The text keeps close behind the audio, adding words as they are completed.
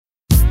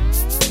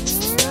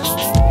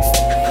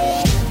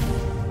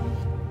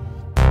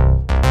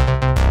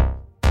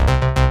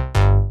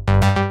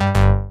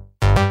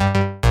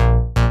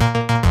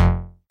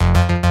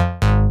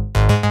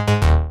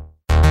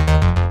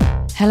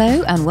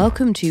and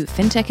welcome to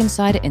FinTech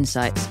Insider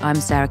Insights. I'm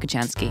Sarah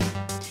Kochanski.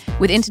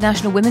 With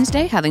International Women's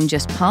Day having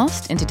just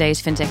passed, in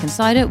today's FinTech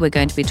Insider, we're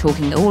going to be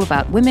talking all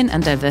about women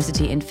and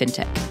diversity in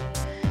FinTech.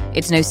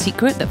 It's no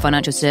secret that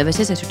financial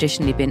services has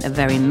traditionally been a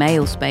very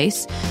male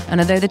space, and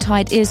although the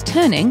tide is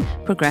turning,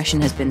 progression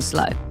has been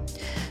slow.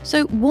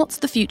 So what's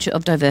the future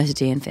of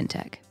diversity in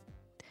FinTech?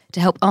 To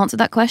help answer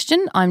that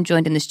question, I'm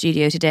joined in the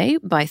studio today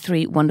by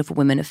three wonderful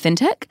women of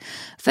FinTech.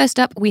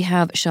 First up, we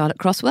have Charlotte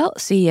Crosswell,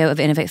 CEO of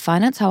Innovate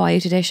Finance. How are you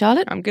today,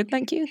 Charlotte? I'm good,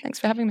 thank you. Thanks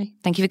for having me.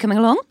 Thank you for coming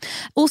along.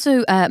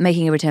 Also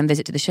making a return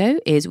visit to the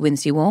show is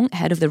Wincy Wong,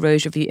 Head of the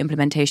Rose Review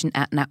Implementation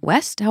at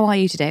NatWest. How are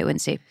you today,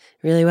 Wincy?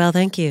 Really well,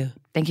 thank you.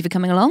 Thank you for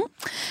coming along.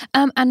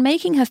 And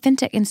making her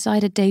FinTech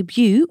Insider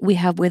debut, we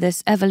have with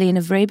us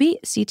Evelina Vraby,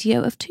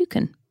 CTO of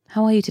Toucan.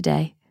 How are you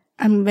today?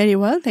 I'm very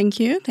well, thank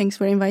you. Thanks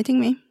for inviting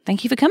me.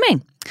 Thank you for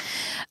coming.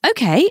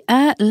 Okay,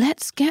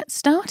 let's get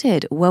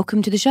started.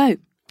 Welcome to the show.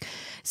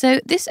 So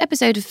this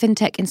episode of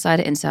FinTech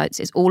Insider Insights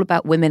is all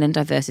about women and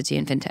diversity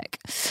in FinTech.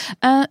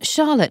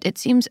 Charlotte, it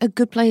seems a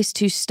good place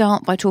to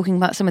start by talking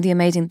about some of the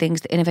amazing things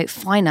that Innovate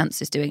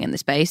Finance is doing in the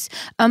space.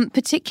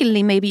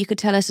 Particularly, maybe you could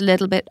tell us a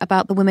little bit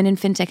about the Women in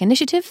FinTech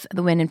initiative,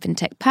 the Women in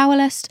FinTech Power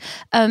List.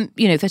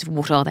 First of all,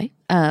 what are they?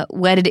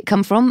 Where did it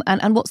come from?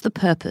 And what's the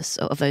purpose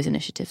of those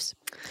initiatives?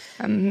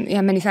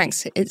 Many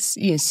thanks. It's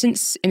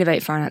since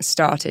Innovate Finance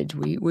started,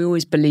 we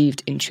always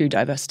believed in true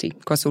diversity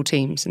across all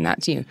teams, and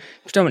that's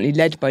predominantly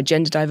led by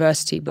gender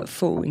diversity, but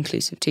full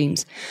inclusive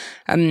teams.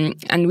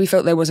 And we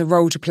felt there was a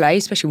role to play,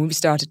 especially when we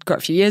started quite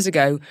a few years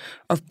ago,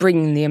 of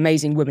bringing the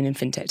amazing women in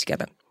FinTech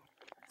together.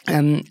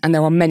 And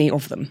there are many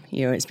of them.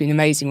 It's been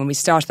amazing when we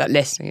started that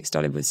list. It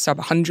started with sub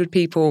 100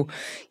 people.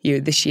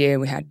 This year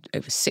we had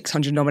over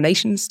 600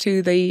 nominations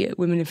to the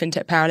Women in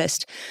FinTech Power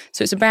List.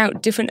 So it's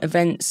about different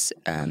events,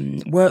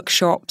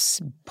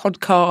 workshops,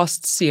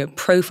 podcasts,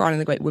 profiling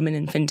the great women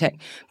in FinTech,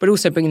 but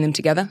also bringing them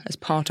together as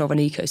part of an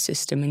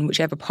ecosystem in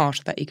whichever part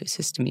of that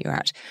ecosystem you're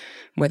at,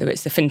 whether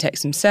it's the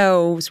FinTechs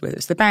themselves, whether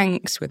it's the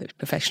banks, whether it's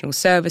professional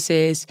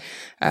services,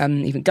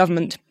 even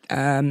government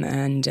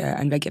and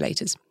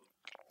regulators.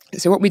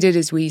 So what we did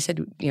is we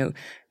said,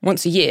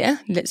 once a year,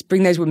 let's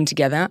bring those women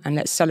together and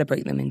let's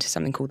celebrate them into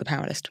something called the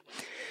Power List.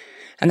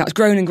 And that's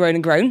grown and grown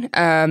and grown.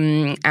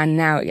 And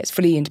now it gets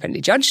fully independently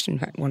judged. In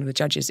fact, one of the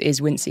judges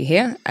is Wincy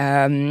here.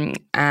 And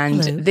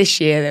Hello. This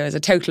year there was a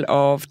total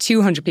of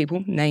 200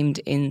 people named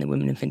in the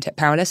Women in FinTech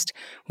Power List.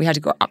 We had to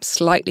go up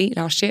slightly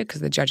last year because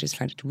the judges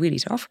found it really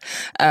tough.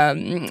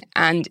 And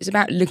it's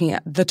about looking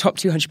at the top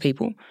 200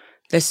 people.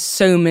 There's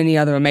so many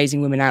other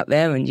amazing women out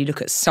there, and you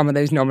look at some of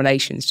those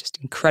nominations, just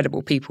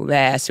incredible people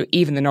there. So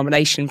even the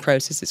nomination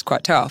process is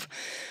quite tough.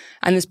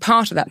 And as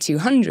part of that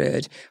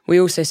 200,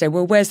 we also say,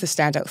 well, where's the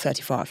standout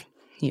 35?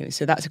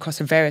 So that's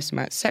across a various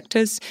amount of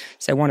sectors.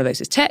 So one of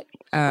those is tech.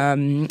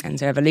 And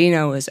so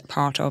Evelina was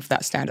part of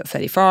that standout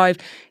 35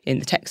 in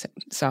the tech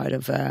side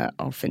of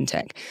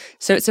FinTech.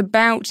 So it's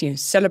about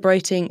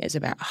celebrating, it's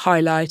about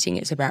highlighting,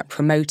 it's about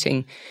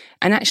promoting,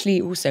 and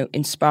actually also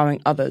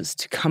inspiring others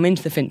to come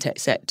into the FinTech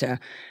sector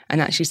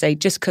and actually say,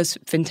 just because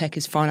FinTech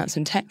is finance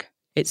and tech,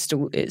 it's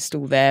still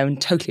there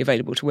and totally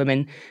available to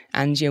women.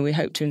 And we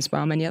hope to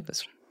inspire many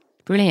others.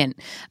 Brilliant.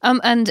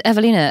 And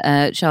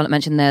Evelina, Charlotte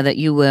mentioned there that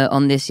you were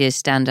on this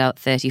year's Standout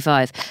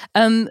 35.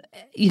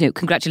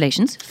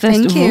 Congratulations.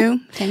 First of all.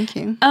 Thank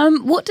you.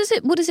 What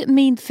does it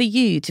mean for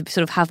you to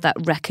sort of have that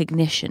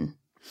recognition?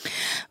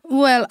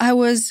 Well, I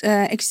was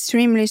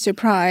extremely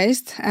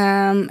surprised,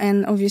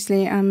 and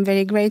obviously I'm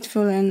very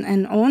grateful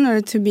and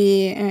honored to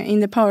be in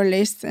the Power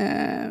List.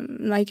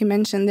 Like you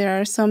mentioned, there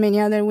are so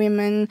many other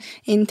women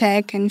in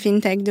tech and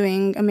FinTech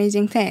doing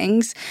amazing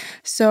things.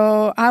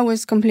 So I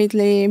was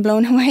completely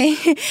blown away.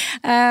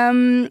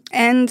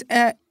 And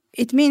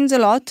it means a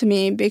lot to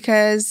me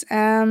because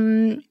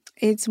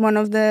it's one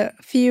of the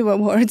few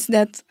awards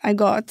that I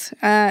got.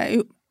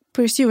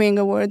 Pursuing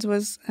awards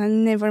was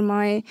never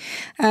my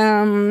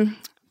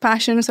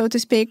passion, so to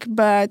speak,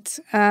 but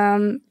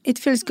it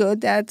feels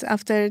good that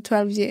after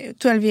 12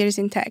 years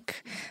in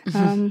tech,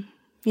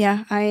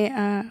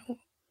 I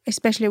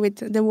especially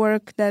with the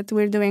work that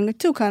we're doing at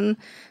Toucan,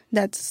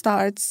 that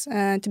starts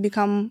to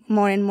become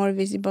more and more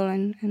visible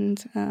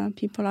and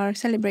people are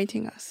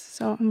celebrating us.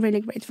 So I'm really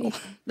grateful.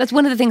 That's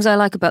one of the things I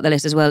like about the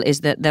list as well,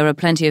 is that there are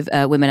plenty of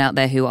women out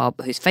there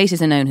whose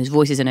faces are known, whose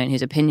voices are known,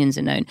 whose opinions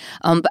are known.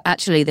 But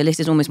actually the list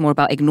is almost more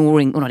about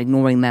not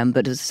ignoring them,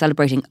 but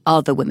celebrating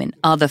other women,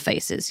 other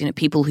faces,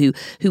 people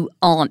who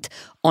aren't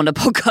on a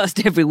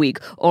podcast every week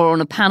or on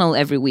a panel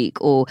every week,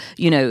 or,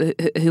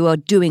 who are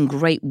doing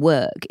great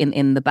work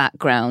in the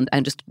background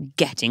and just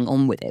getting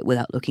on with it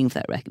without looking for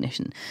that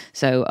recognition.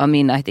 So,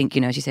 I think,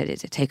 as you said,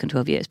 it's taken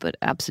 12 years, but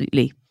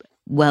absolutely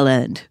well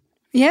earned.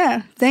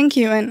 Yeah, thank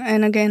you.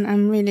 And again,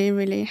 I'm really,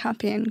 really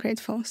happy and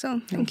grateful.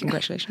 So thank you.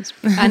 Congratulations.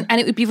 And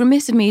it would be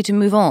remiss of me to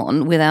move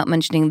on without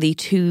mentioning the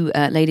two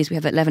ladies we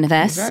have at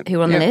 11FS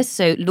who are on the list.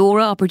 So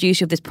Laura, our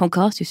producer of this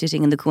podcast, who's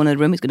sitting in the corner of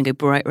the room, is going to go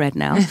bright red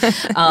now.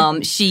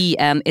 She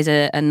is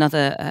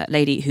another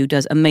lady who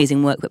does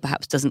amazing work but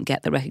perhaps doesn't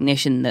get the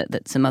recognition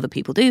that some other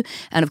people do.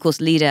 And of course,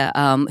 Lida,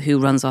 who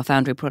runs our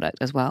Foundry product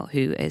as well,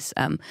 who is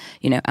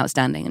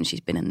outstanding, and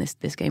she's been in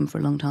this game for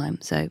a long time.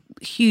 So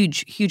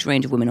huge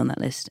range of women on that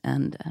list.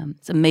 And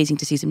it's amazing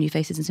to see some new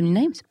faces and some new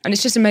names. And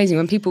it's just amazing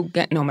when people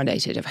get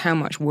nominated of how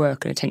much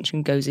work and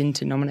attention goes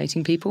into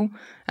nominating people.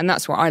 And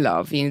that's what I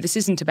love. This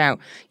isn't about,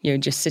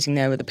 just sitting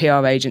there with a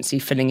PR agency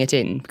filling it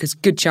in, because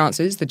good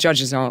chances the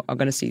judges are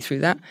going to see through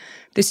that.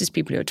 This is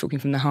people who are talking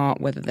from the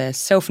heart, whether they're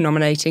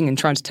self-nominating and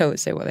trying to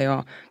say what they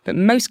are. But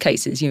in most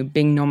cases,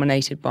 being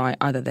nominated by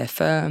either their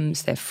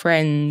firms, their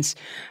friends,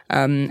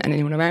 and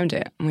anyone around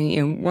it. I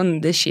mean,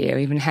 one this year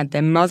even had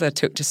their mother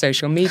took to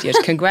social media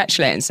to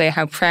congratulate and say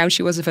how proud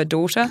she was of her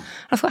daughter.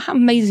 I thought, how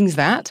amazing is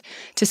that?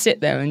 To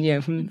sit there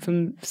and,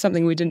 from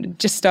something we didn't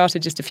just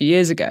started just a few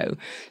years ago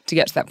to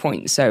get to that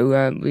point.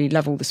 So we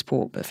love all the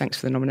support, but thanks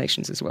for the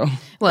nominations as well.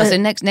 Well, so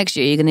next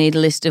year you're going to need a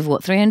list of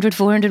 300,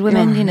 400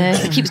 women.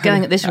 It keeps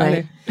going at this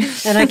rate.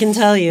 And I can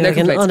tell you, I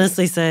can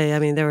honestly say, I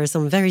mean, there were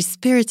some very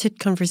spirited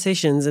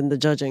conversations in the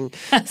judging.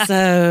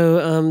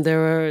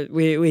 So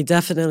we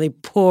definitely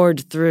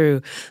poured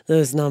through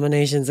those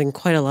nominations in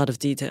quite a lot of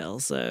detail.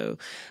 So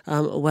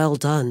well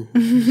done,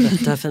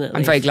 definitely.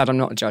 I'm very glad I'm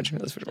not a judge.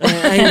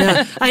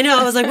 I know.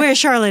 I was like, where's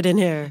Charlotte in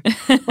here?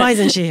 Why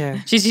isn't she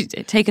here? She's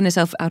taken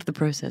herself out of the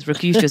process,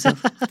 recused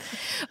herself.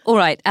 All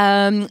right,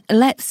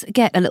 let's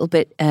get a little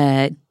bit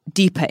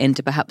deeper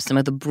into perhaps some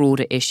of the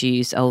broader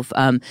issues of,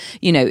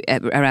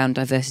 around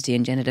diversity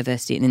and gender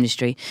diversity in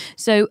industry.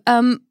 So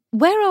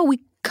where are we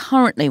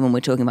currently when we're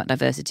talking about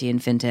diversity in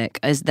fintech?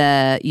 Is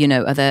there,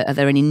 are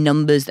there any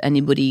numbers that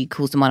anybody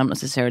calls to mind? I'm not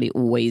necessarily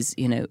always,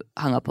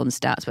 hung up on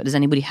stats, but does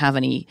anybody have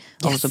any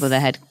off the top of their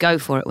head? Go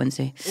for it,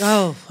 Wincy.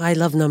 Oh, I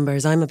love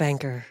numbers. I'm a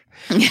banker.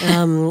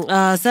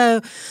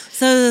 So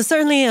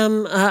certainly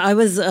I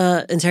was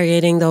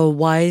interrogating the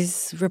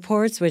WISE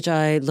reports, which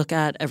I look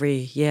at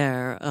every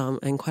year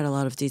in quite a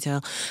lot of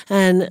detail.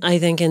 And I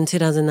think in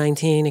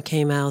 2019 it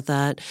came out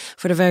that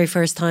for the very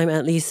first time,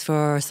 at least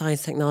for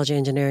science, technology,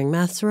 engineering,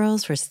 maths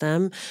roles, for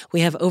STEM,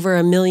 we have over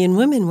 1 million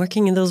women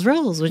working in those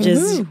roles, which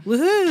is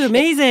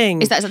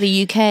amazing. Is that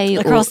the UK?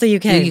 Across the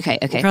UK. The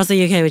UK, okay. Across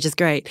the UK, which is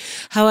great.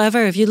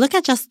 However, if you look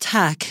at just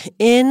tech,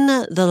 in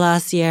the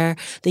last year,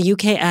 the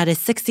UK added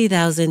 60,000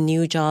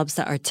 new jobs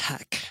that are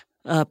tech,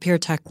 pure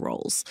tech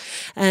roles.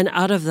 And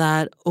out of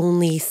that,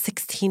 only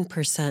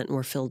 16%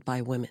 were filled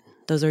by women.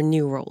 Those are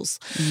new roles.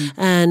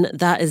 Mm-hmm. And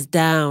that is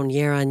down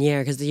year on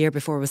year because the year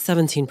before was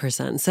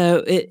 17%.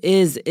 So it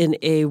is in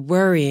a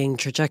worrying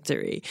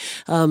trajectory.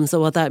 So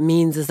what that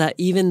means is that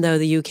even though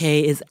the UK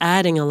is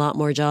adding a lot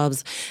more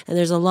jobs, and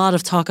there's a lot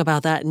of talk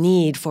about that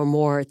need for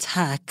more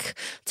tech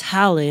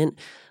talent,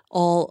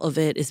 all of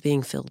it is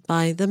being filled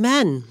by the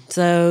men.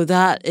 So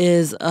that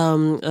is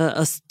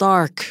a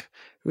stark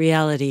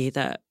reality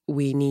that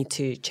we need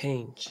to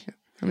change.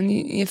 I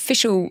mean, the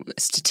official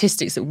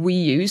statistics that we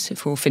use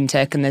for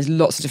fintech, and there's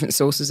lots of different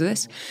sources of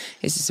this,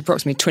 is it's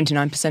approximately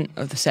 29%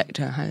 of the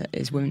sector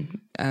is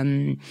women.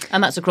 And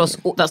that's across,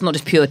 that's not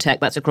just pure tech,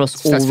 that's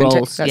across all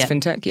roles. That's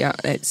fintech, yeah.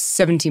 It's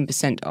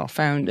 17% are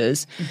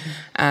founders.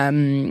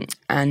 Mm-hmm.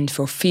 And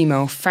for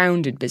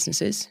female-founded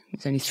businesses,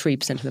 it's only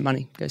 3% of the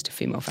money goes to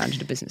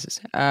female-founded businesses.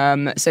 So,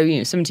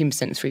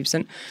 17% and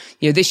 3%.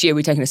 This year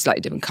we're taking a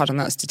slightly different cut on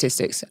that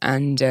statistics,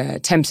 and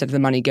 10% of the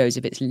money goes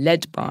if it's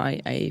led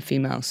by a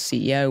female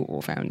CEO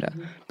or founder,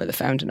 but the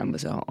founder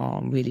numbers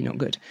are really not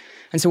good.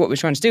 And so what we're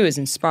trying to do is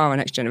inspire our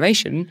next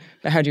generation,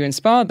 but how do you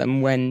inspire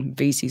them when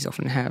VCs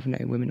often have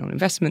women on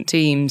investment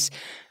teams,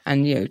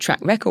 and track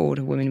record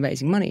of women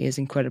raising money is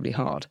incredibly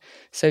hard.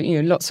 So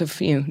lots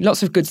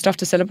of good stuff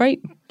to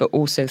celebrate, but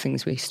also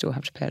things we still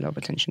have to pay a lot of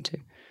attention to.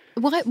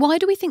 Why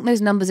do we think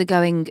those numbers are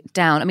going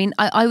down? I mean,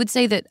 I would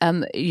say that,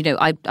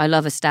 I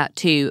love a stat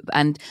too,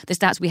 and the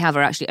stats we have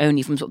are actually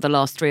only from sort of the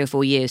last 3 or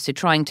 4 years. So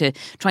trying to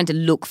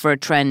look for a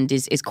trend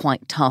is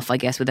quite tough, I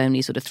guess, with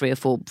only sort of 3 or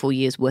 4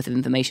 years worth of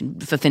information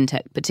for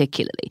fintech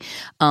particularly.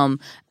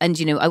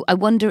 I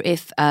wonder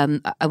if,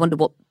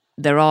 what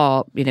there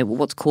are,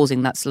 what's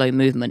causing that slow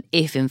movement,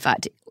 if in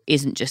fact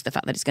isn't just the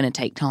fact that it's going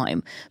to take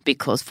time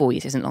because 4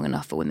 years isn't long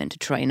enough for women to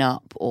train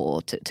up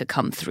or to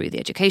come through the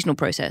educational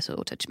process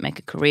or to make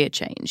a career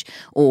change,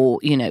 or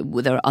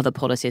there are other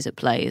policies at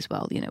play as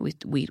well.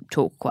 We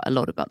talk quite a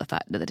lot about the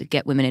fact that to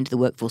get women into the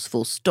workforce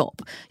full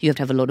stop, you have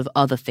to have a lot of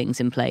other things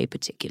in play,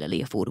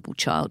 particularly affordable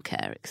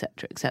childcare,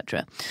 etc.,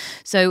 etc.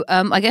 So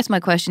I guess my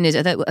question is,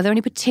 are there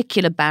any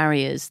particular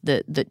barriers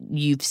that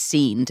you've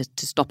seen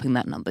to stopping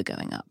that number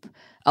going up?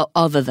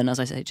 Other than, as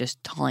I say,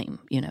 just time.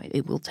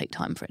 It will take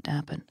time for it to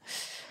happen.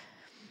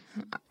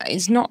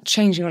 it's not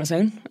changing on its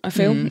own, I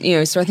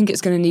feel. So I think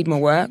it's going to need more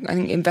work. I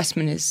think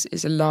investment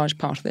is a large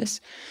part of this.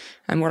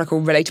 And what I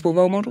call relatable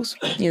role models.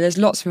 There's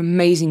lots of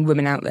amazing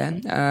women out there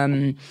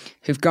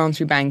who've gone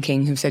through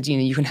banking, who've said,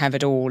 you can have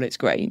it all, it's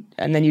great.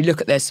 And then you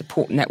look at their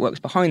support networks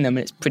behind them,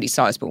 and it's pretty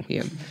sizable.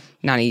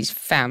 Nannies,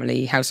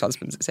 family, house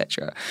husbands,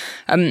 etc.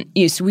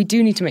 So we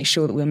do need to make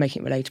sure that we're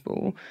making it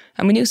relatable.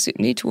 And we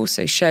need to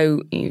also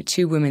show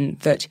to women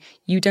that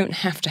you don't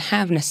have to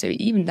have necessarily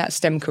even that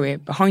STEM career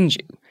behind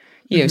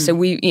you. So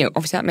we,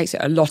 obviously that makes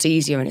it a lot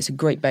easier, and it's a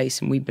great base,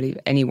 and we believe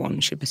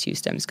anyone should pursue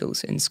STEM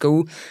skills in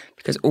school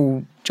because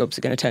all jobs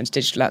are going to turn to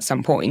digital at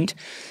some point.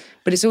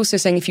 But it's also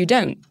saying if you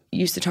don't,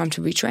 use the time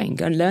to retrain,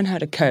 go and learn how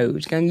to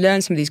code, go and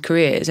learn some of these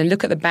careers and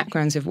look at the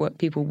backgrounds of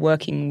people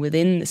working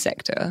within the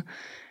sector.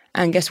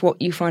 And guess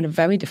what? You find a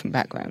very different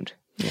background.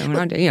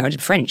 I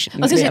did French. I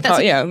was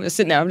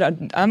sitting there, I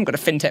haven't got a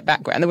fintech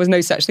background. There was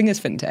no such thing as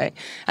fintech.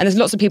 And there's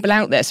lots of people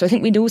out there. So I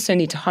think we'd also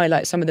need to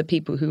highlight some of the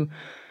people who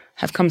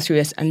have come through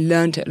this and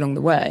learned it along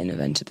the way and have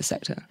entered the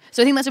sector.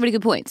 So I think that's a really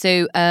good point.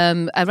 So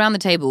around the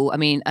table,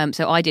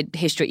 so I did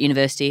history at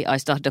university. I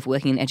started off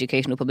working in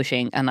educational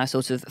publishing, and I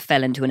sort of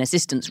fell into an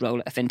assistant's role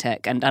at a fintech,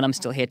 and I'm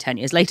still here 10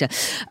 years later.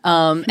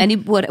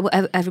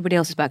 Everybody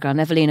else's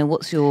background? Evelina,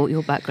 what's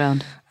your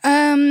background?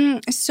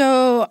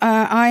 So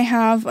I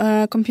have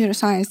a computer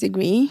science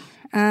degree.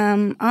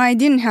 I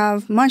didn't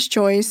have much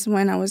choice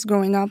when I was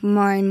growing up.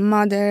 My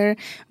mother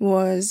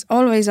was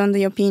always on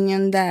the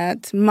opinion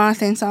that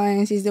math and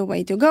science is the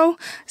way to go.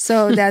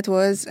 So that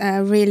was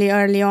really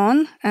early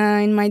on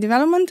in my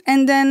development.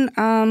 And then,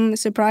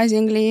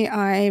 surprisingly,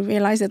 I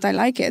realized that I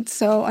like it.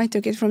 So I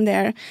took it from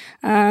there.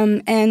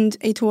 And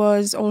it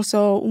was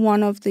also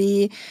one of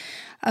the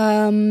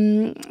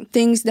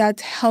things that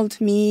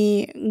helped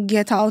me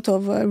get out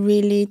of a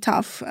really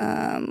tough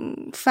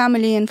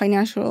family and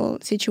financial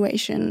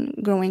situation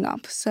growing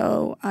up.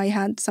 So I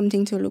had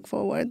something to look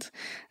forward.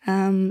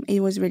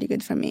 It was really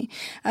good for me.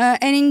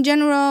 And in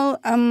general,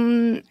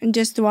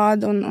 just to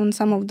add on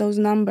some of those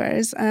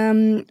numbers,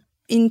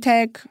 in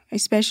tech,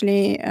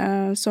 especially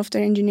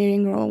software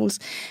engineering roles,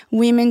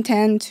 women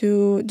tend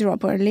to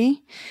drop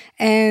early.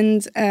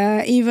 And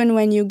even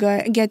when you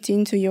get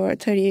into your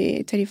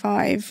 30,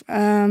 35,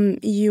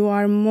 you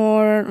are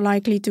more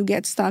likely to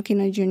get stuck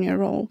in a junior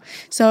role.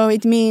 So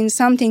it means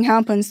something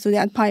happens to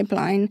that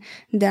pipeline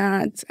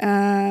that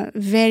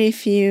very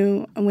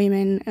few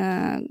women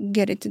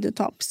get it to the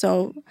top.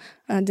 So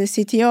the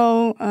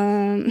CTO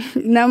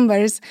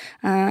numbers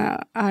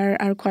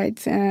are quite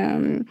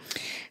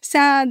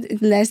sad.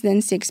 Less than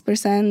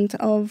 6%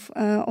 of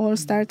all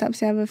startups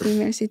have a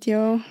female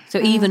CTO. So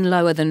even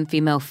lower than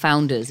female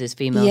founders is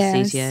female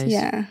CTOs?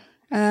 Yeah.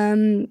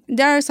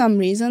 There are some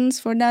reasons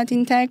for that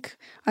in tech.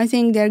 I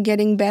think they're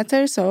getting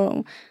better.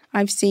 So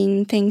I've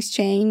seen things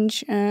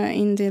change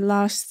in the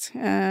last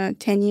 10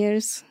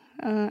 years.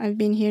 I've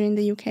been here in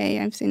the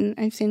UK. I've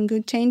seen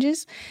good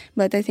changes,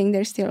 but I think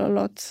there's still a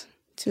lot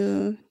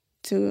to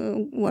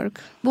work.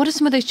 What are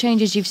some of those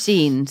changes you've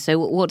seen? So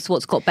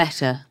what's got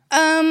better?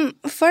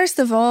 First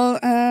of all,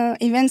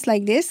 events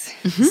like this.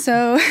 Mm-hmm.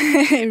 So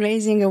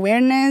raising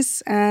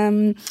awareness,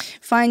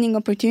 finding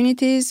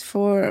opportunities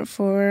for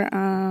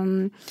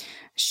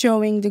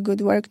showing the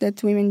good work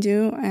that women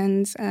do.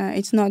 And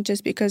it's not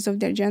just because of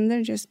their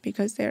gender, just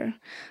because they're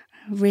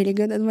really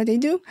good at what they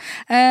do.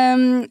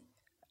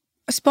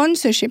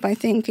 Sponsorship, I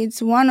think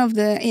it's one of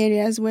the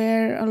areas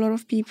where a lot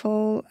of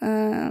people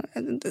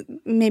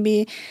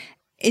maybe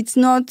it's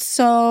not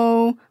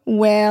so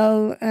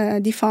well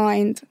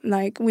defined.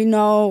 Like we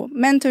know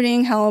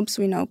mentoring helps,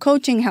 we know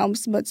coaching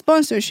helps, but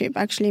sponsorship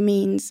actually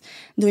means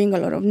doing a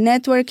lot of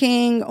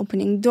networking,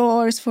 opening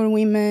doors for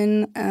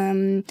women,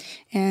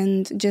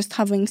 and just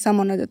having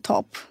someone at the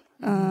top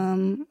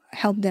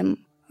help them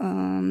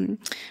on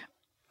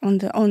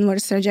the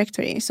onwards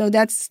trajectory. So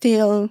that's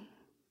still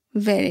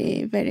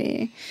very,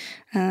 very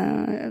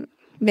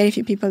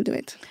few people do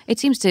it. It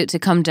seems to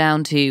come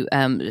down to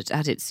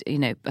at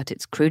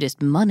its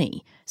crudest,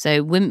 money.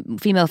 So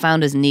female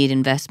founders need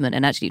investment,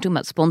 and actually, you're talking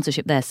about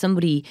sponsorship. There,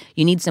 you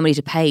need somebody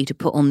to pay to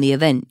put on the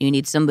event. You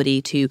need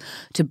somebody to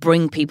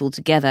bring people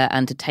together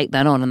and to take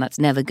that on, and that's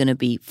never going to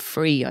be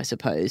free, I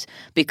suppose,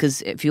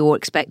 because if you're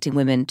expecting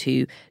women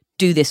to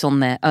do this on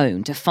their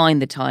own, to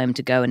find the time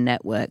to go and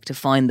network, to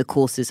find the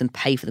courses and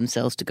pay for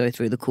themselves to go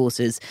through the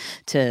courses,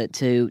 to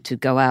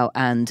go out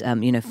and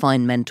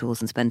find mentors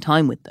and spend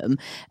time with them.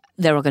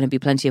 There are going to be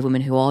plenty of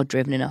women who are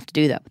driven enough to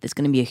do that, but there's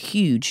going to be a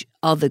huge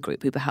other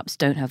group who perhaps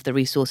don't have the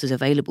resources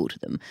available to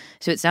them.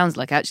 So it sounds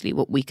like actually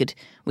what we could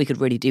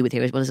really do with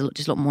here as well is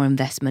just a lot more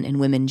investment in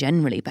women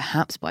generally,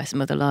 perhaps by some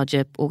of the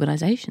larger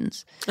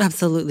organisations.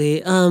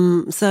 Absolutely.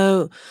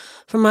 So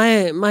from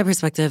my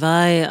perspective,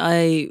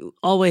 I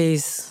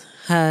always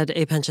had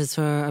a penchant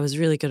for, I was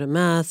really good at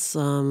maths,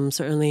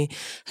 certainly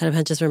had a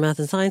penchant for math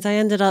and science. I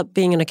ended up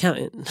being an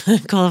accountant,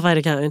 qualified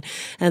accountant.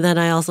 And then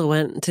I also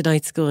went to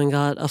night school and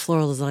got a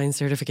floral design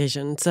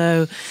certification.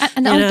 So,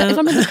 and if I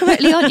remember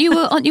correctly,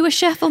 aren't you a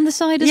chef on the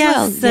side as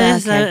well?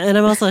 Yes, and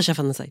I'm also a chef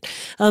on the side.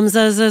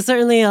 So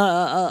certainly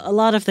a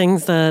lot of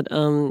things that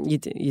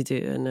you do,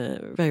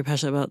 and very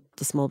passionate about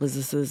the small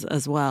businesses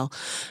as well.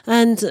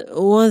 And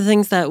one of the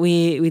things that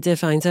we did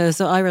find,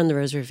 so I run the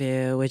Rose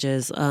Review, which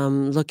is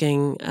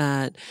looking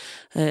at,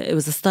 it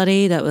was a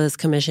study that was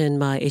commissioned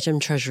by HM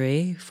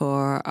Treasury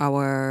for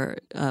our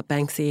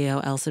bank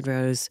CEO, Alison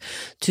Rose,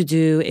 to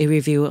do a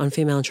review on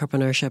female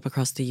entrepreneurship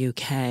across the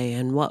UK.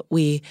 And what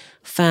we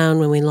found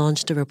when we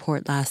launched the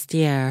report last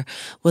year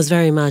was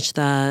very much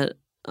that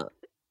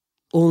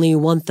only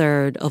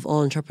 1/3 of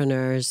all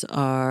entrepreneurs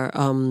are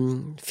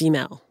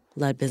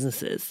female-led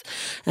businesses.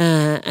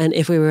 And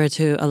if we were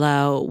to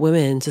allow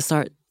women to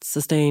start,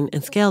 sustain,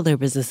 and scale their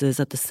businesses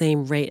at the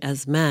same rate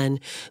as men,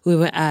 we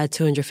would add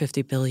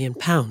 £250 billion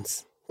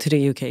to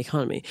the UK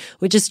economy,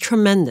 which is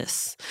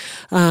tremendous.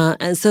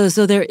 And so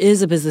there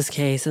is a business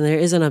case and there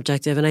is an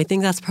objective. And I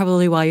think that's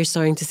probably why you're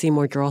starting to see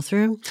more draw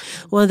through.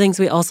 One of the things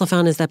we also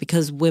found is that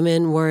because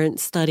women weren't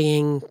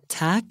studying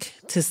tech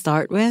to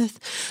start with,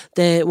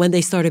 when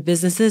they started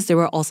businesses, they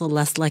were also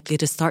less likely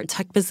to start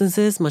tech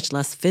businesses, much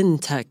less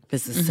fintech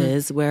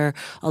businesses, where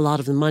a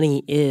lot of the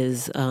money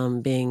is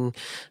being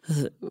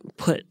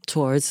put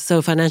towards.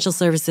 So financial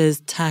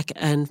services, tech,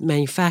 and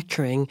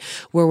manufacturing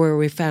were where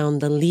we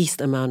found the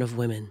least amount of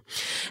women.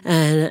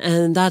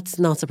 And that's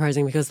not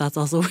surprising because that's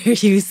also where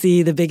you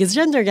see the biggest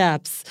gender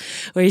gaps,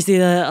 where you see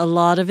a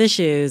lot of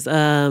issues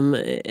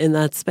in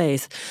that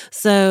space.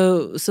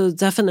 So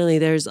definitely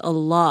there's a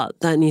lot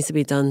that needs to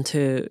be done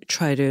to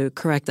try to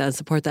correct that and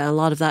support that. And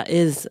a lot of that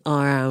is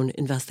around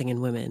investing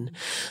in women.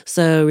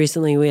 So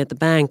recently we at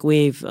the bank,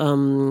 we've, as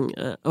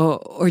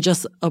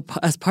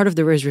part of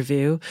the Rose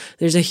Review,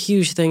 there's a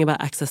huge thing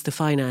about access to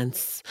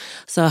finance.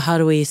 So how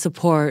do we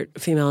support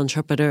female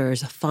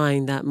entrepreneurs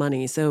find that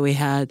money? So we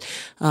had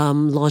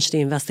launched the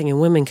Investing in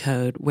Women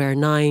Code, where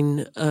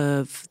 9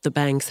 of the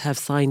banks have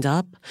signed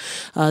up.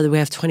 We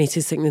have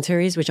 22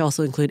 signatories, which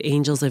also include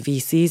angels and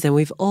VCs, and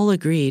we've all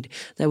agreed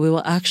that we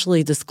will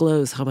actually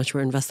disclose how much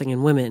we're investing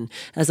in women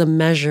as a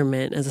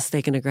measurement, as a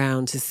stake in the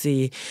ground to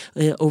see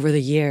over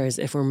the years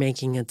if we're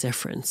making a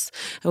difference.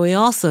 And we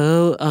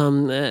also,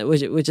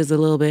 which is a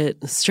little bit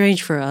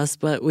strange for us,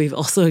 but we've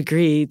also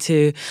agreed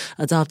to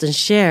adopt and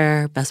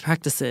share best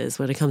practices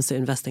when it comes to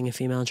investing in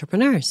female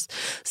entrepreneurs.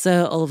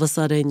 So all of a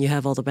sudden you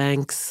have all the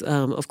banks,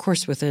 of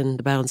course within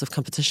the bounds of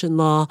competition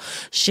law,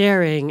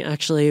 sharing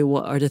actually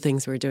what are the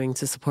things we're doing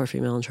to support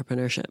female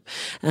entrepreneurship,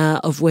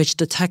 of which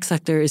the tech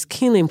sector is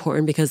keenly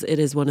important because it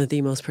is one of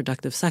the most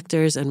productive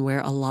sectors and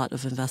where a lot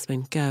of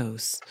investment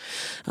goes.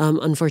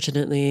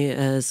 Unfortunately,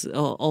 as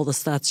all the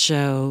stats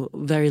show,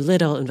 very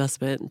little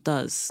investment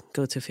does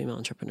go to female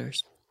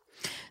entrepreneurs.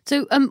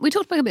 So we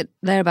talked a bit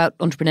there about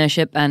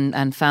entrepreneurship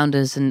and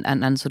founders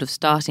and sort of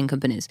starting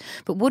companies.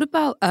 But what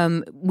about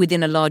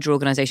within a larger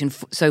organization?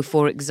 So,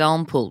 for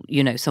example,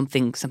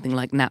 something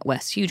like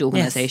NatWest, huge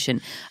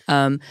organization.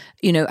 Yes.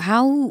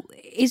 How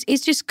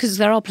is just because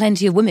there are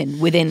plenty of women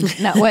within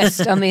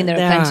NatWest. I mean, there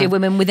are plenty of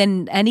women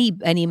within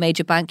any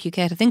major bank you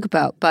care to think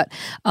about. But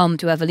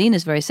to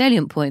Evelina's very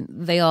salient point,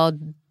 they are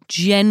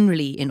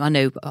generally, I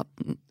know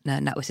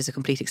NatWest is a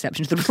complete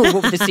exception to the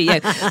rule with the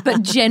CEO,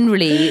 but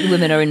generally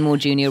women are in more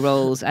junior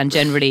roles, and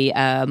generally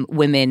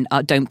women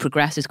don't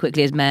progress as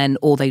quickly as men,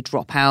 or they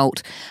drop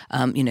out.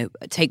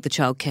 Take the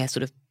childcare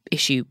sort of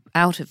issue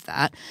out of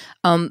that.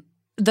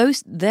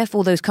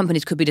 Therefore, those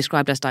companies could be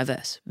described as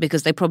diverse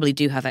because they probably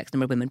do have X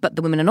number of women, but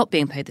the women are not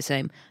being paid the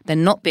same. They're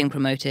not being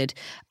promoted,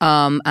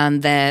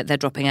 and they're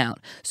dropping out.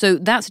 So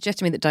that suggests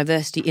to me that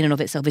diversity in and of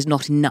itself is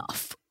not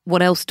enough.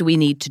 What else do we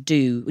need to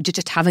do?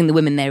 Just having the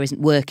women there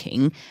isn't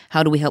working.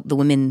 How do we help the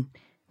women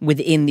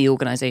within the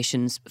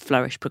organizations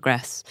flourish,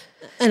 progress?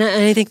 And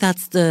I think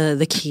that's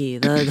the key,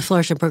 the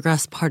flourish and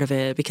progress part of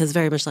it, because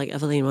very much like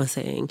Evelyn was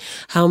saying,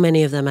 how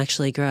many of them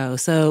actually grow?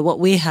 So what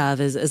we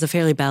have is a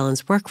fairly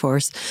balanced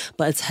workforce,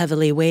 but it's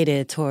heavily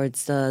weighted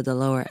towards the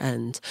lower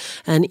end.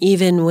 And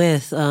even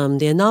with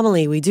the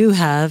anomaly we do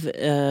have,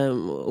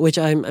 which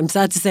I'm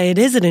sad to say it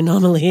is an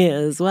anomaly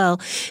as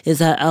well, is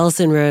that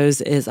Alison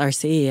Rose is our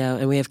CEO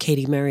and we have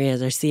Katie Murray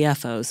as our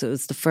CFO. So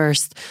it's the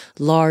first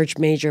large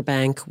major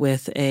bank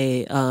with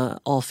a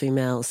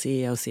all-female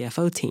CEO,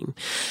 CFO team.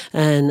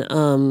 And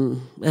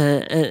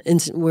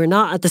we're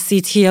not at the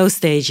CTO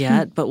stage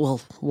yet, but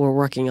we're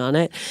working on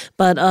it.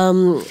 But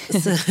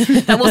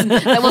that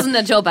wasn't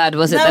a job ad,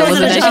 was it? That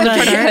wasn't a job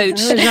ad.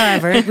 Coach.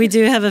 However, we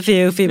do have a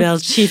few female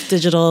chief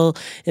digital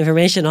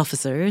information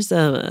officers,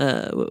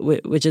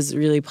 which is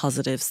really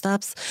positive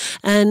steps.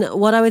 And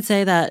what I would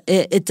say that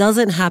it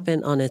doesn't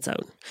happen on its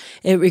own.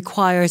 It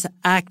requires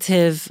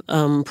active,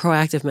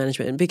 proactive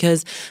management,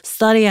 because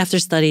study after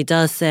study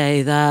does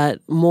say that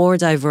more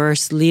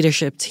diverse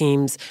leadership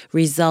teams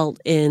result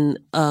in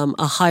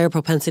a higher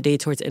propensity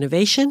towards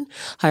innovation,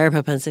 higher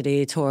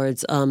propensity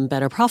towards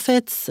better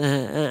profits,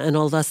 and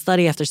all that.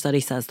 Study after study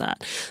says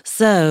that.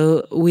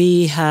 So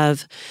we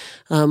have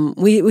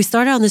we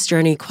started on this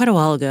journey quite a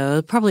while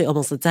ago, probably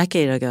almost a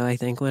decade ago, I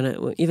think,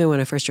 even when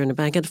I first joined the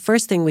bank. And the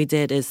first thing we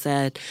did is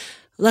said,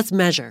 let's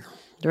measure.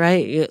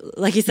 Right?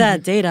 Like you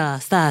said, data,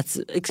 stats,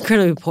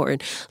 incredibly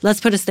important. Let's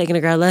put a stake in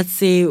the ground. Let's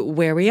see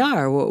where we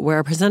are, where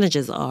our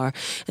percentages are.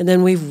 And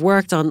then we've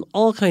worked on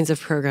all kinds of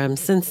programs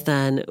since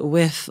then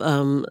with,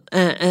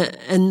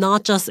 and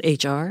not just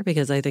HR,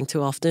 because I think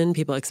too often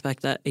people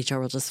expect that HR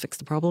will just fix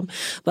the problem,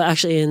 but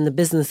actually in the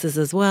businesses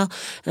as well.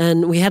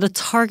 And we had a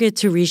target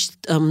to reach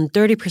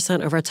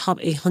 30% of our top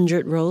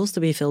 800 roles to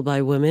be filled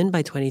by women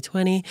by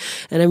 2020.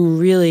 And I'm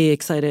really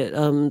excited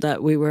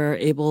that we were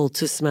able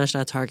to smash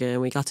that target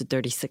and we got to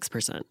 36%.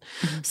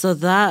 So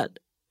that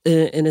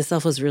in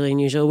itself was really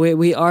unusual.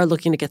 We are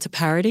looking to get to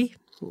parity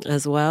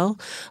as well.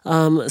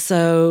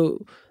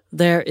 So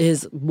there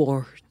is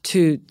more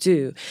to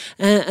do.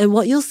 And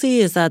what you'll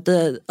see is that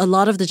a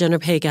lot of the gender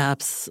pay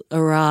gaps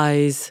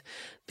arise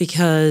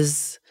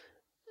because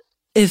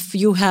if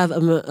you have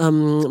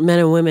men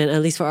and women,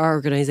 at least for our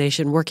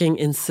organization, working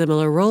in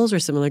similar roles or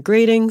similar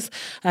gradings,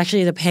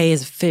 actually the pay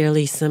is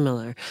fairly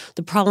similar.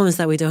 The problem is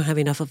that we don't have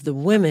enough of the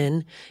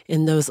women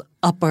in those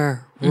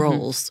upper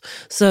roles.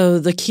 So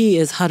the key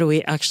is how do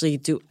we actually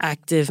do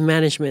active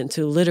management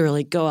to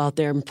literally go out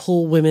there and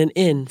pull women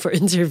in for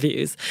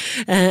interviews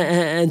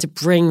and to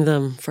bring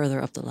them further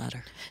up the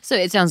ladder. So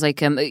it sounds like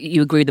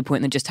you agree with the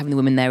point that just having the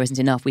women there isn't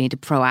enough. We need to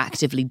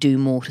proactively do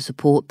more to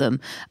support them.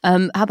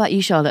 How about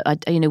you, Charlotte?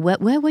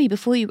 Where were you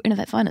before you were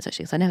Innovate Finance,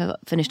 actually? Because I never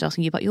finished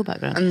asking you about your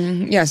background.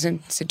 So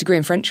it's a degree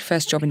in French,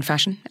 first job in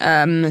fashion.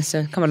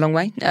 So come a long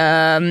way.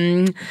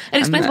 It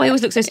explains why you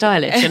always look so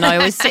stylish, and I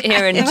always sit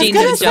here in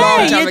jeans and a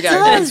long time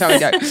ago.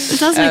 It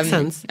does make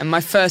sense. And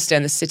my first day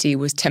in the city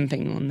was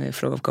temping on the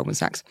floor of Goldman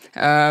Sachs.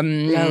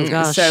 Oh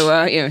gosh!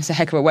 So it's a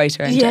heck of a way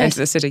to enter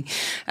the city.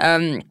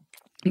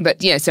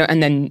 But yeah, so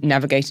and then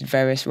navigated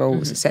various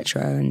roles,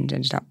 etc., and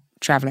ended up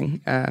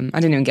traveling. I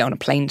didn't even get on a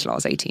plane till I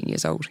was 18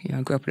 years old.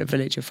 I grew up in a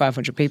village of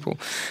 500 people.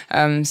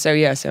 So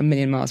a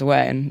million miles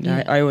away. And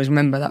I always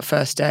remember that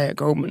first day at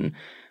Goldman, and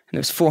there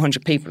was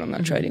 400 people on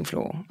that trading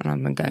floor, and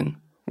I've been going,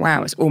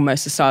 wow, it's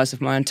almost the size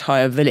of my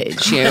entire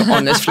village,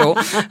 on this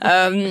floor.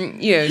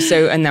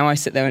 So, and now I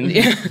sit there and,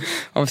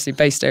 obviously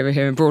based over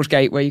here in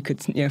Broadgate, where you could,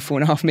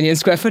 4.5 million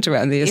square foot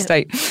around the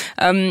estate.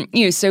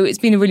 So it's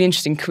been a really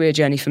interesting career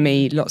journey for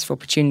me, lots of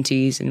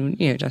opportunities and,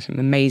 done some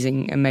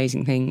amazing,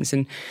 amazing things.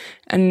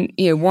 And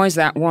why is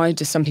that? Why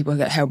do some people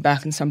get held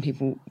back and some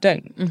people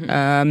don't?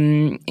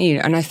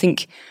 And I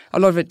think a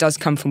lot of it does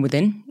come from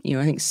within.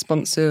 I think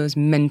sponsors,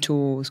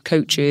 mentors,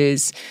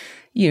 coaches,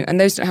 and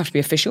those don't have to be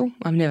official.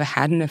 I've never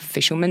had an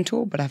official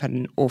mentor, but I've had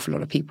an awful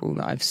lot of people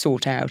that I've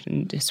sought out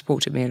and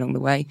supported me along the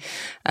way.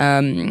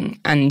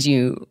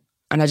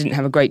 And I didn't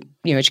have a great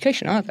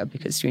education either,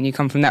 because when you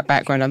come from that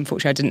background,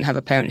 unfortunately, I didn't have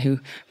a parent who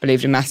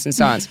believed in maths and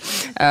science.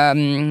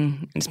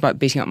 Despite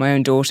beating up my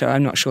own daughter,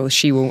 I'm not sure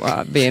she will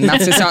be in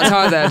maths and science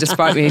either,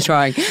 despite me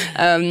trying.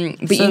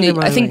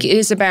 I think it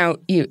is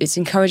about it's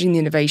encouraging the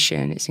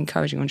innovation, it's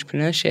encouraging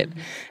entrepreneurship,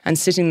 and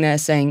sitting there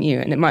saying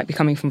and it might be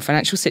coming from a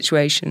financial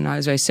situation. I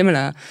was very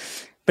similar.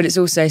 But it's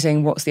also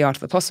saying, what's the art of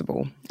the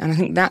possible? And I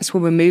think that's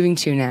where we're moving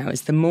to now,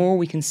 is the more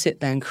we can sit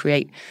there and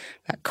create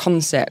that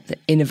concept, that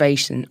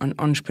innovation and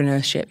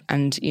entrepreneurship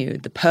and,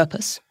 the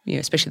purpose,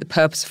 especially the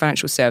purpose of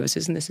financial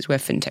services, and this is where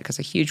fintech has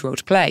a huge role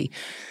to play,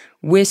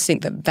 we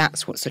think that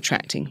that's what's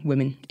attracting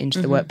women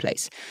into the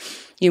workplace.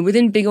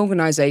 Within big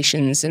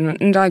organisations,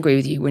 and I agree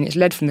with you, when it's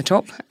led from the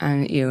top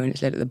and, and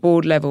it's led at the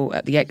board level,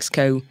 at the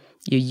exco,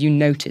 you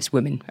notice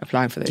women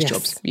applying for those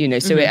jobs.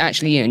 So it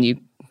actually, and you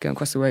go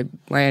across the way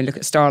and look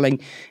at Starling,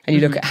 and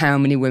you look at how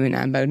many women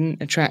Anne Bowden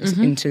attracts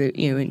into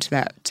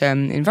that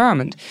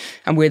environment,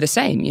 and we're the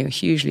same.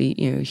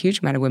 Huge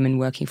amount of women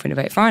working for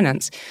Innovate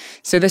Finance.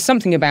 So there's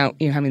something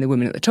about having the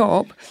women at the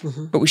top,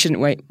 but we shouldn't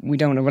wait. We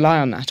don't want to rely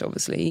on that,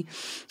 obviously.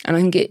 And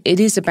I think it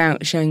is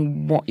about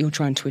showing what you're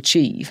trying to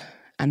achieve,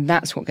 and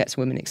that's what gets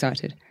women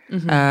excited.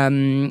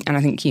 And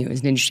I think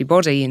as an industry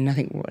body, and I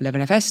think what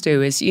 11FS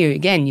do is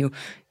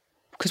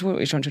because what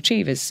we're trying to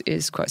achieve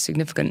is quite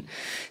significant.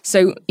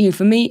 So,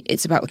 for me,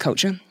 it's about the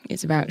culture.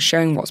 It's about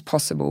showing what's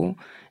possible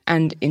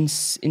and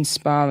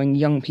inspiring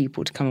young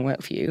people to come and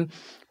work for you.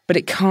 But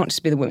it can't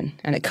just be the women,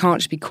 and it can't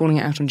just be calling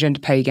it out on gender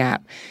pay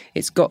gap.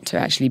 It's got to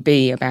actually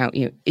be about,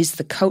 is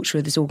the culture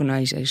of this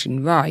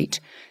organisation right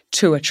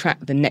to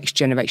attract the next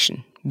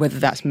generation, whether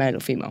that's male or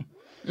female?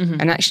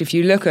 And actually, if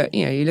you look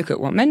at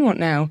what men want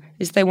now,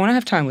 is they want to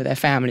have time with their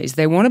families.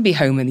 They want to be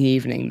home in the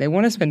evening. They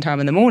want to spend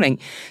time in the morning.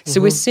 So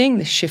we're seeing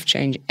this shift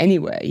change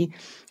anyway.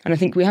 And I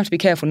think we have to be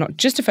careful not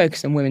just to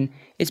focus on women.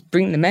 It's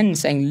bring the men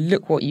saying,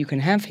 look what you can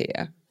have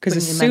here. Because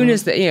as soon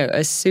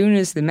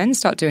as the men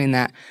start doing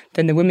that,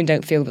 then the women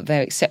don't feel that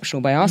they're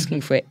exceptional by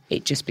asking for it.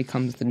 It just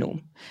becomes the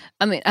norm.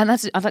 I mean, and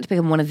I'd like to pick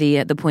up on one of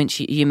the points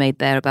you made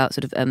there about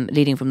sort of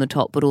leading from the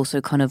top, but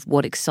also kind of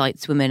what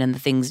excites women and the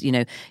things,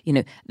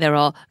 there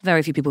are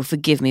very few people,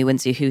 forgive me,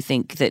 Wincy, who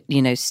think that,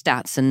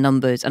 stats and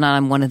numbers, and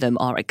I'm one of them,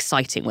 are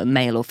exciting, whether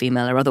male or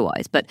female or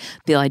otherwise. But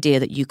the idea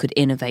that you could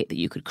innovate, that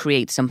you could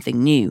create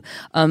something new.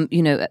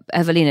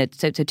 Evelina,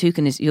 so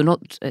Toucan it's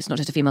not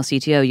just a female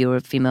CTO, you're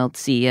a female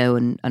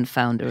CEO and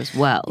founder as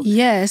well.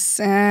 Yes,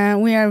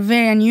 we are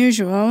very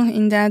unusual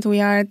in that we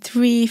are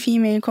 3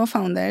 female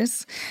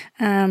co-founders.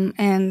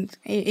 And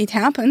it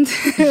happened.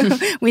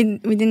 we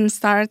didn't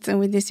start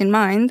with this in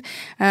mind.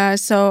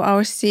 So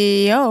our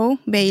CEO,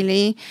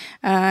 Bailey,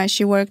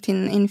 she worked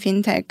in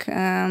fintech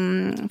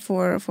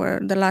for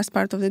the last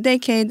part of the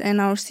decade, and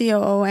our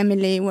COO,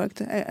 Emily,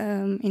 worked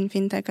in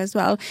fintech as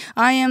well.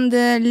 I am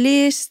the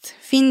least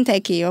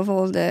fintechy of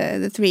all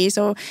the 3,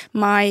 so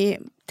my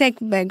tech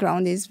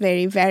background is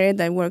very varied.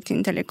 I worked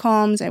in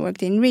telecoms, I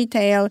worked in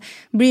retail,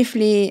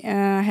 briefly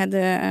had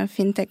a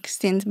fintech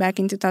stint back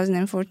in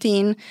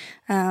 2014,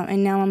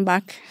 and now I'm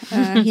back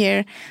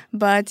here.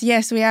 But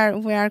yes, we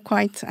are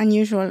quite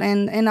unusual,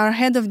 and our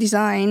head of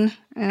design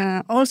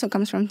also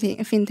comes from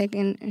fintech,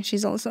 and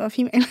she's also a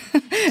female.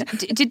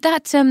 Did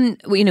that,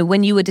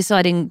 when you were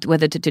deciding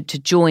whether to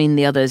join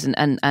the others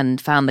and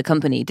found the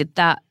company, did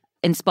that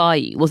inspire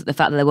you? Was it the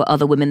fact that there were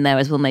other women there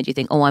as well made you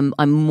think, oh,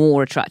 I'm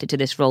more attracted to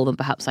this role than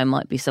perhaps I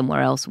might be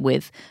somewhere else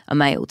with a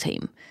male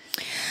team?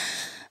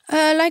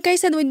 Like I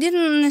said, we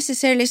didn't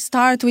necessarily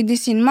start with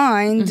this in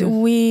mind.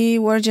 Mm-hmm. We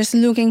were just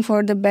looking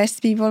for the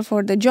best people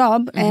for the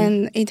job, mm-hmm.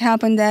 and it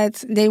happened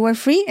that they were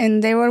free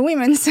and they were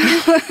women, so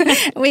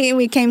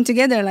we came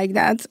together like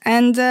that.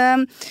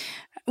 And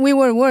we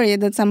were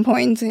worried at some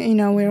point,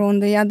 we're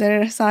on the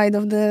other side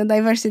of the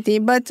diversity,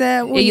 but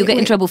you get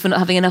in trouble for not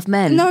having enough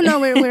men. No,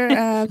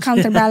 we're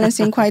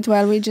counterbalancing quite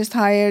well. We just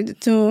hired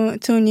two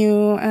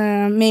new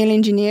male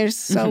engineers,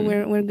 so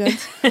mm-hmm. we're good.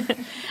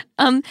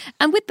 And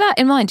with that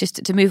in mind, just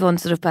to move on,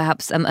 sort of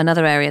perhaps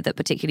another area that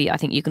particularly I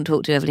think you can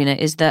talk to, Evelina,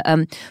 is that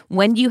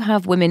when you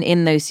have women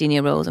in those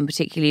senior roles, and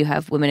particularly you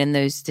have women in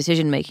those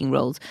decision-making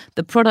roles,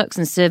 the products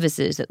and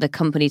services that the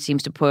company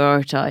seems to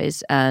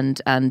prioritise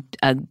and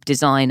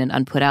design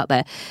and put out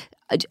there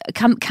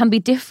can be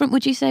different,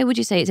 would you say? Would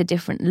you say it's a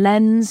different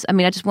lens? I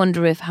mean, I just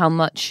wonder if how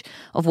much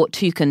of what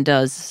Toucan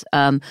does,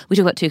 we talk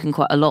about Toucan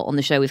quite a lot on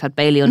the show. We've had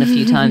Bailey on a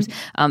few times.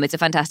 It's a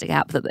fantastic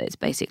app that it's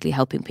basically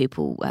helping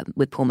people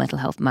with poor mental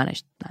health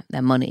manage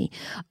their money.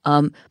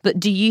 But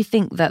do you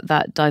think that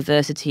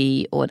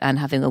diversity and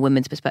having a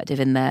women's perspective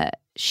in there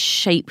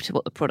shaped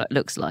what the product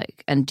looks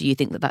like? And do you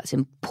think that that's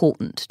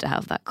important to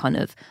have that kind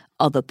of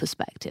other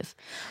perspective?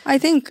 I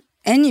think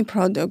any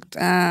product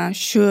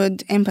should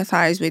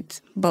empathize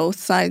with both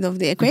sides of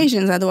the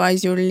equations. Mm-hmm.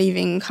 Otherwise, you're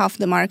leaving half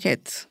the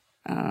market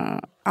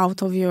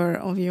out of your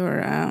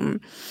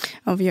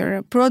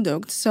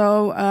product.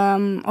 So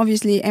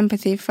obviously,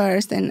 empathy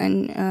first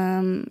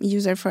and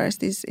user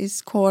first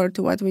is core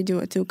to what we do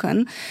at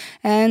Toucan.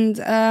 And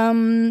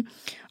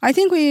I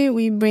think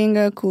we bring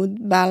a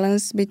good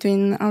balance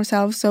between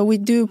ourselves. So we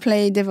do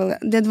play devil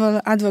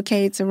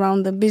advocates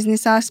around the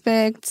business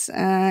aspects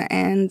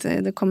and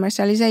the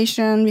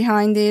commercialization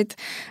behind it.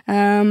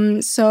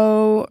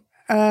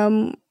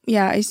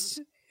 It's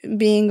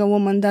being a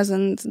woman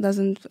doesn't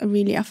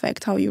really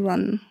affect how you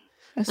run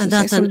a successful and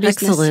that's an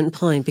business. Excellent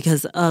point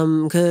because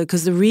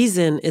the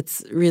reason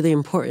it's really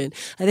important,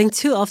 I think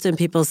too often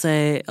people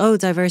say, oh,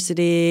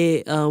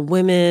 diversity,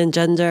 women,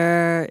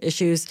 gender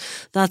issues,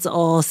 that's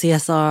all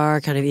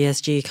CSR, kind of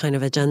ESG kind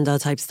of agenda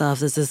type stuff.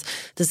 This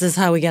is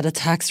how we get a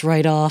tax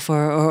write-off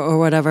or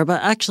whatever.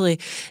 But actually,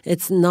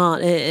 it's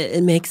not.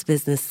 It makes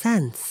business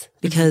sense.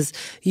 Because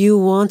you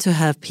want to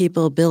have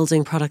people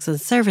building products and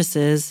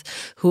services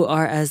who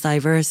are as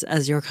diverse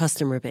as your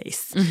customer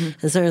base. Mm-hmm.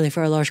 And certainly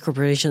for a large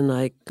corporation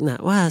like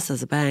NatWest,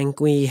 as a bank,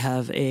 we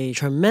have a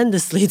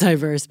tremendously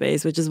diverse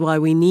base, which is why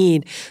we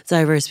need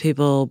diverse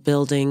people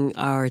building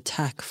our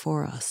tech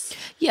for us.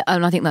 Yeah,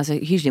 and I think that's a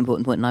hugely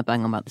important point, and I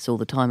bang on about this all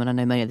the time, and I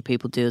know many other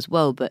people do as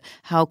well. But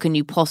how can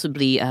you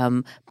possibly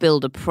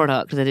build a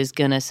product that is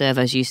going to serve,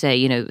 as you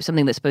say,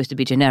 something that's supposed to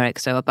be generic,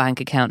 so a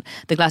bank account?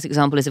 The classic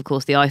example is, of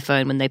course, the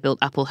iPhone when they built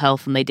Apple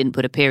Health and they didn't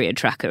put a period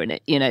tracker in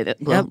it.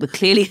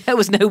 Clearly there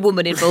was no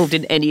woman involved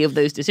in any of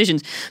those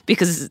decisions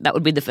because that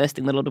would be the first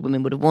thing that a lot of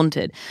women would have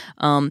wanted.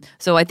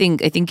 So I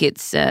think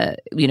it's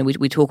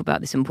we talk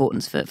about this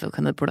importance for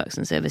kind of products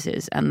and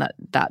services, and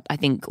that I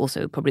think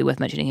also probably worth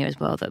mentioning here as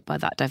well, that by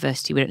that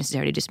diversity we don't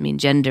necessarily just mean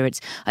gender. It's,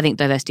 I think,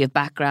 diversity of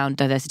background,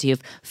 diversity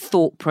of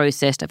thought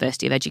process,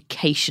 diversity of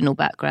educational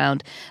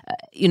background.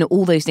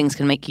 All those things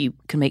can make you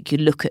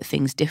look at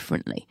things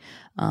differently.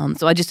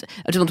 So I just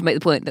want to make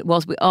the point that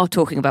whilst we are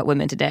talking about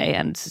women today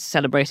and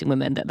celebrating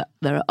women, that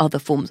there are other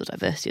forms of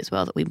diversity as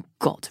well that we've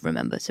got to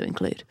remember to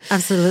include.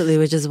 Absolutely,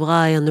 which is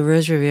why on the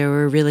Rose Review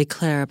we're really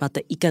clear about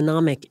the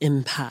economic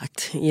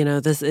impact.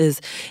 This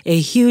is a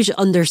huge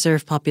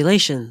underserved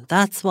population.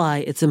 That's why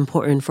it's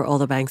important for all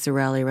the banks to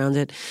rally around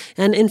it.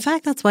 And in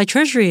fact, that's why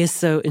Treasury is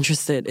so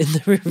interested in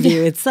the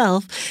review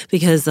itself,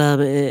 because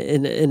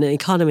in an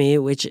economy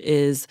which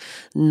is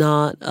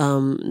not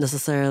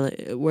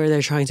necessarily where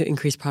they're trying to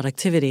increase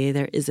productivity,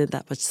 there isn't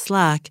that much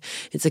slack.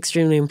 It's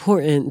extremely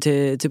important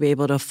to be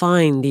able to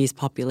find these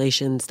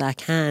populations that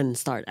can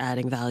start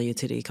adding value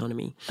to the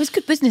economy. It's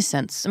good business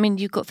sense. I mean,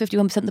 you've got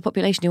 51% of the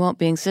population who aren't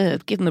being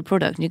served. Give them a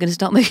product and you're going to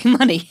start making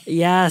money.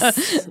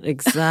 Yes,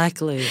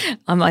 exactly.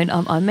 I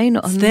may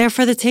not. It's there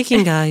for the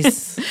taking,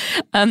 guys.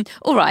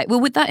 All right. Well,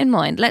 with that in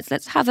mind,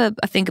 let's have a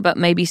think about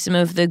maybe some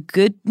of the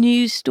good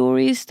news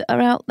stories that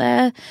are out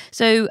there.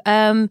 So,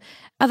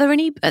 are there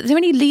any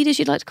leaders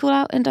you'd like to call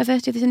out in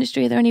diversity of this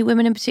industry? Are there any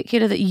women in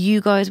particular that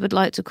you guys would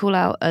like to call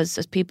out as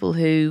people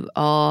who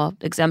are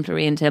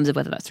exemplary in terms of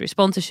whether that's through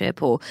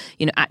sponsorship or,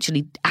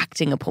 actually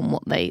acting upon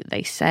what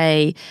they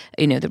say?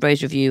 The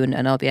Rose Review and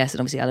RBS,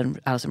 and obviously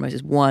Alison Rose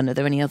is one. Are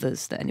there any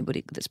others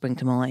that spring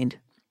to mind?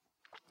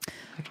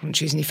 I don't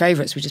choose any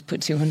favourites. We just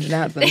put 200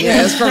 out there.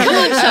 Yeah, that's probably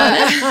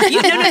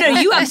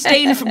No. You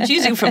abstain from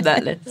choosing from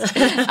that list.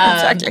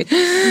 Exactly.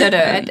 No.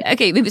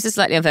 Okay, maybe it's a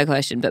slightly unfair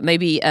question, but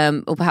maybe,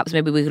 or perhaps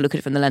maybe we could look at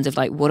it from the lens of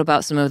what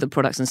about some of the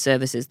products and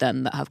services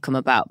then that have come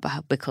about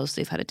because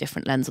they've had a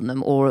different lens on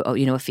them, or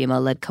a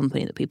female-led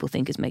company that people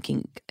think is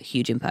making a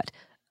huge impact,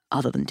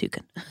 other than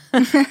Toucan.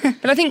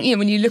 But I think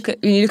when you look at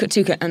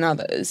Toucan and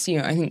others,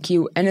 I think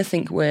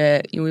anything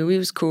where we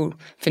always call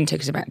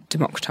fintech is about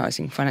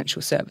democratizing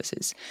financial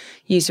services.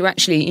 So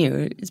actually,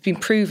 it's been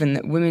proven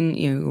that women,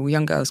 or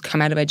young girls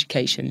come out of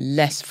education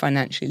less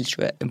financially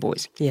literate than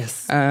boys.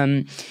 Yes.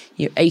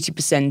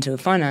 80% of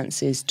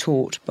finance is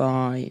taught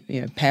by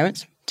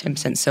parents.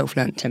 10%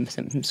 self-learned,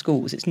 10% from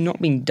schools. It's not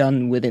being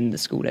done within the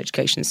school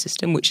education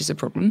system, which is a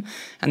problem.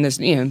 And there's,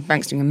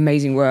 banks doing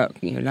amazing work,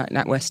 like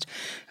NatWest,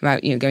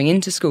 about, going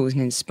into schools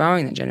and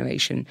inspiring that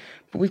generation.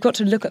 But we've got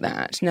to look at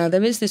that. Now,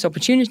 there is this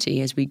opportunity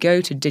as we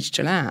go to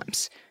digital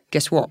apps.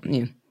 Guess what?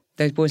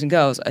 Those boys and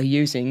girls are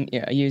using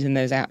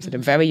those apps at a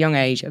very young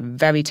age, are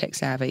very tech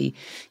savvy.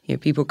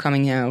 People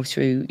coming now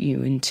through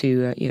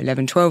into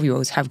 11,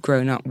 12-year-olds have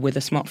grown up with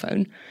a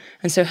smartphone.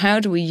 And so how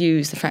do we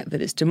use the fact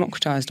that it's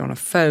democratized on a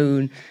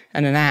phone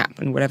and an app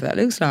and whatever that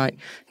looks like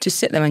to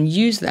sit there and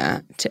use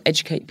that to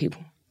educate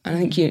people? And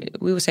I think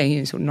we will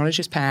say sort of knowledge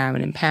is power,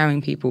 and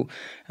empowering people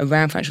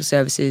around financial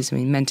services. I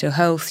mean, mental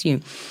health.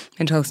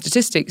 Mental health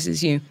statistics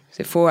is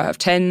 4 out of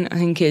 10. I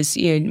think is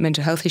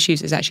mental health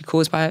issues is actually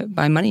caused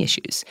by money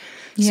issues.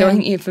 Yeah. So I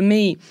think for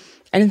me,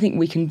 anything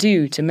we can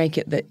do to make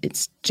it that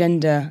it's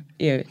gender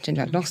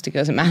agnostic,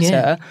 doesn't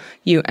matter.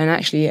 Yeah. And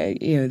actually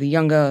the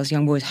young girls,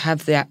 young boys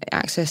have the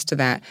access to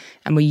that,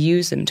 and we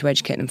use them to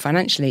educate them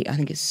financially. I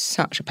think it's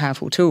such a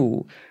powerful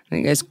tool. I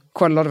think there's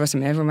quite a lot of us,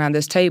 everyone around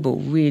this table,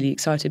 really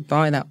excited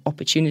by that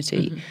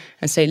opportunity,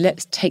 and say,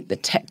 let's take the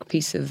tech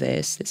piece of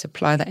this, let's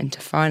apply that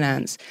into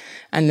finance,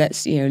 and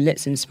let's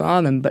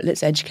inspire them, but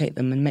let's educate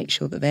them and make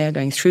sure that they are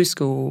going through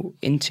school,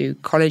 into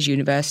college,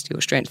 university,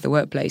 or straight into the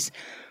workplace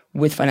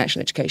with financial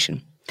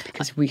education.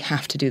 Because we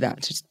have to do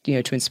that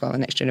to inspire the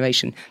next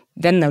generation.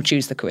 Then they'll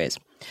choose the careers.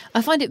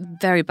 I find it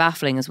very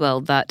baffling as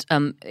well that,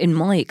 in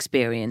my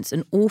experience,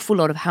 an awful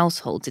lot of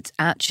households, it's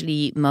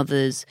actually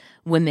mothers,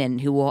 women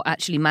who are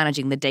actually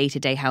managing the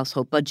day-to-day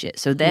household budget.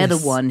 So they're the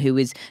one who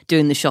is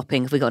doing the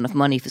shopping. Have we got enough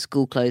money for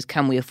school clothes?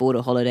 Can we afford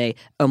a holiday?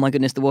 Oh my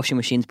goodness, the washing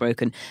machine's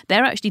broken.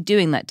 They're actually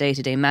doing that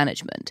day-to-day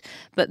management.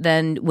 But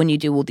then when you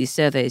do all these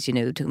surveys,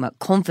 talking about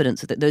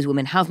confidence, that those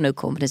women have no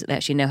confidence that they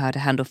actually know how to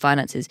handle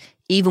finances,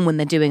 even when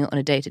they're doing it on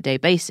a day-to-day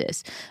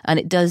basis. And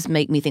it does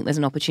make me think there's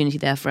an opportunity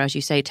there for, as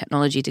you say,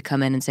 technology to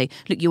come in and say,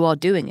 look, you are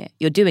doing it.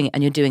 You're doing it,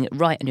 and you're doing it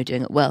right, and you're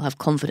doing it well. Have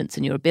confidence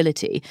in your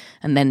ability.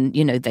 And then,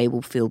 they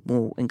will feel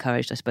more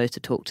encouraged, I suppose, to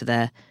talk to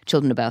their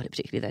children about it,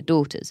 particularly their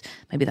daughters.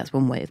 Maybe that's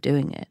one way of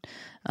doing it.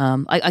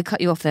 I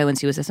cut you off there,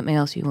 Wincy. Was there something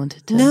else you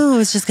wanted to? No, I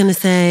was just going to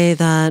say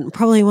that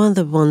probably one of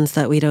the ones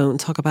that we don't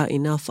talk about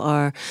enough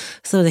are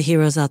some of the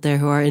heroes out there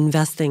who are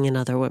investing in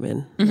other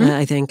women,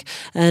 I think.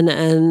 And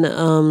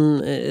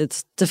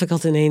it's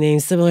difficult to name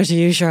names. Similar to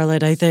you,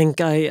 Charlotte, I think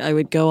I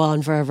would go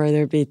on forever.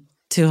 There'd be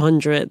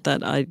 200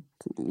 that I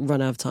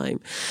run out of time.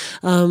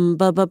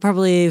 But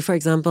probably, for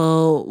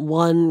example,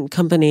 one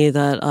company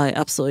that I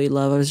absolutely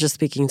love, I was just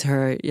speaking to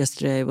her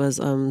yesterday, was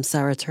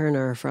Sarah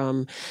Turner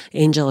from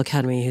Angel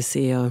Academy, who's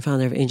CEO and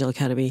founder of Angel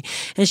Academy.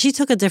 And she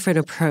took a different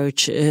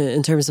approach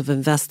in terms of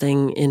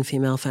investing in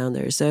female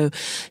founders. So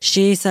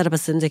she set up a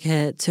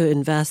syndicate to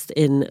invest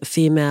in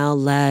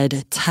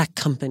female-led tech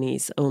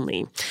companies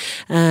only.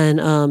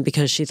 And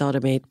because she thought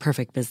it made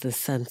perfect business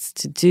sense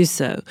to do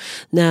so.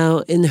 Now,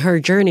 in her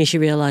journey, she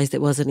realized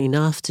it wasn't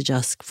enough to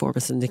just form a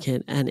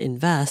syndicate and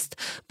invest,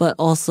 but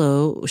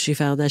also she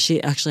found that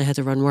she actually had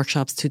to run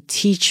workshops to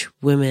teach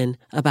women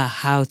about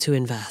how to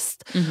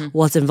invest,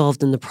 what's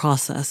involved in the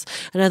process.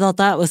 And I thought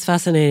that was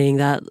fascinating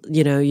that,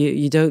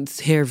 you don't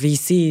hear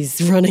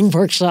VCs running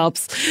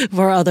workshops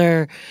for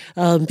other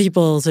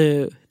people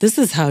this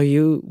is how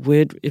you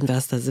would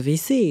invest as a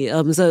VC.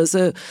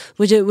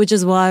 Which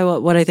is why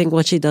what I think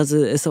what she does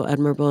is so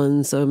admirable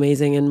and so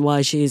amazing, and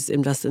why she's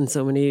invested in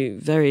so many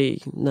very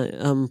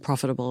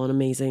profitable and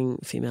amazing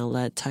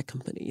female-led tech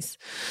companies.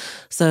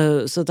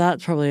 So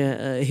that's probably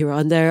a hero.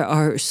 And there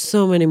are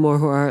so many more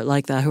who are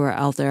like that, who are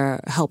out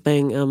there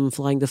helping,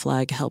 flying the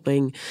flag,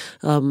 helping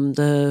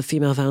the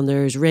female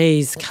founders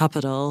raise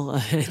capital,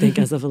 I think,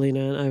 as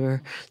Evelina and I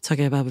were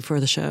talking about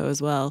before the show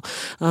as well.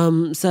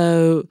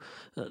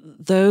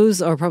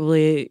 Those are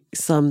probably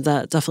some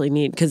that definitely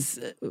need, because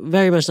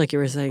very much like you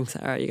were saying,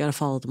 Sarah, you got to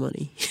follow the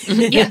money.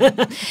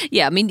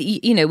 Yeah. I mean,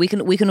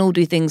 we can all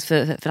do things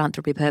for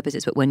philanthropy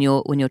purposes, but when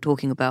you're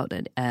talking about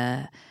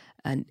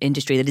an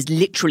industry that is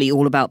literally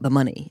all about the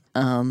money,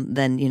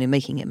 then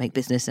making it make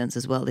business sense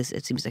as well.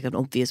 It seems like an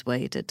obvious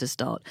way to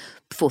start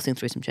forcing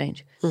through some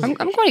change. I'm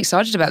quite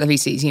excited about the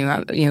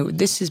VCs.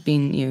 This has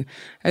been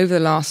over the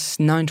last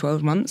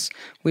 9-12 months,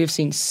 we have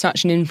seen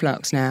such an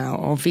influx now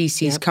of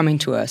VCs coming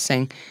to us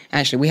saying,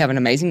 actually, we have an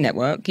amazing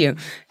network.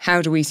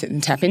 How do we sit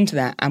and tap into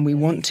that? And we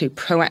want to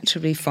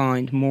proactively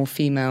find more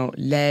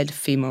female-led,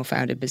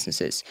 female-founded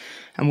businesses.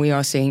 And we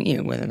are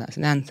seeing, whether that's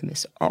an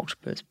Anthemis,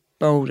 Octopus,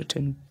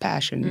 Boulderton,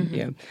 Passion,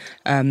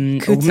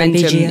 Augmentum,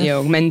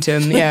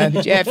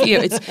 Jeff,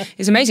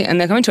 it's amazing.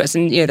 And they're coming to us.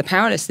 And, the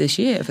Powerless this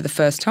year, for the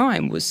first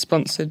time, was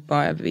sponsored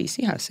by a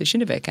VC house, so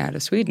Kinnevik out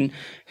of Sweden,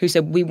 who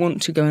said, we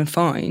want to go and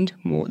find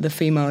more the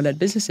female-led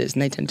businesses,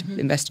 and they tend to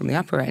invest on the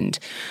upper end.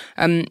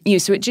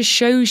 So it just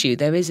shows you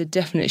there is a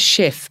definite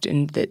shift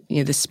in that,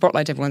 the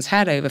spotlight everyone's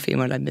had over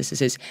female-led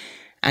businesses.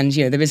 And,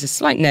 there is a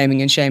slight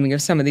naming and shaming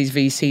of some of these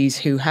VCs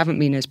who haven't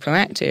been as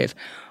proactive.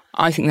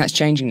 I think that's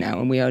changing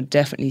now, and we are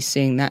definitely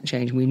seeing that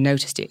change. We've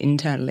noticed it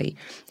internally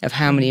of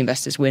how many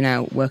investors we're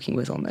now working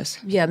with on this.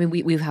 Yeah, I mean,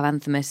 we've had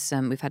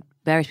Anthemis, we've had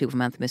various people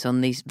from Anthemis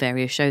on these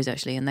various shows,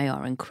 actually, and they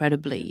are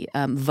incredibly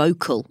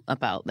vocal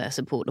about their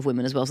support of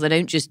women as well. So they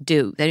don't just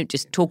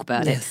talk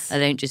about it, they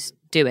don't just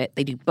do it,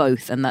 they do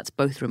both, and that's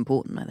both are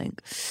important, I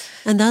think.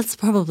 And that's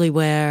probably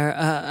where,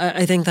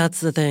 I think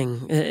that's the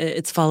thing.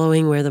 It's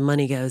following where the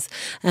money goes.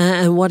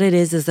 And what it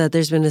is that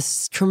there's been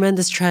this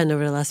tremendous trend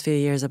over the last few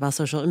years about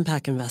social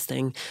impact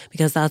investing,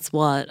 because that's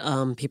what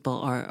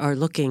people are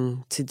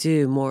looking to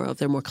do more of.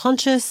 They're more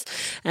conscious,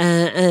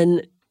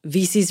 and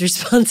VC's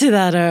response to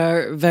that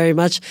are very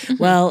much,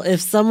 well,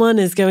 if someone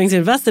is going to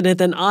invest in it,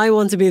 then I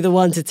want to be the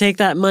one to take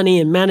that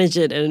money and manage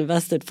it and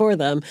invest it for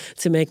them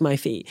to make my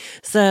fee.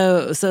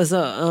 So,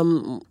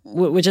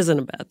 which isn't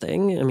a bad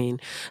thing. I mean,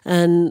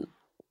 and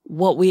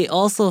what we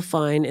also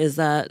find is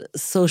that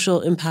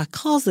social impact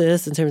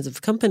causes, in terms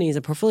of companies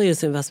and portfolios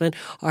to investment,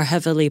 are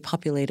heavily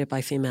populated by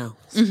females,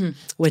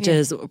 which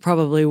is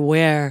probably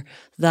where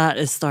that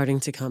is starting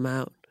to come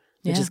out,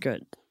 which is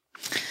good.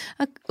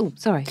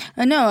 Sorry.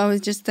 No, I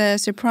was just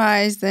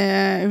surprised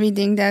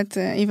reading that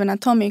even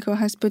Atomico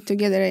has put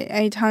together a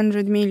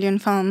 800 million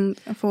fund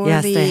for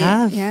they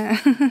have. Yeah.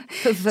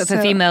 for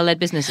female-led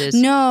businesses?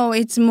 No,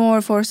 it's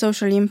more for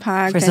social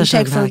impact and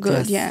tech for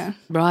good,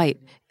 Right.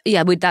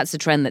 Yeah, but that's a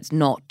trend that's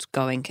not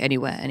going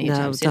anywhere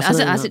anytime soon,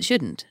 as it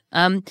shouldn't.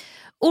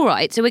 All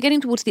right, so we're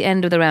getting towards the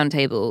end of the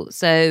roundtable.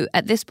 So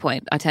at this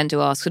point, I tend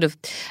to ask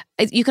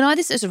you can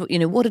either sort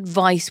of, what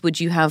advice would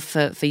you have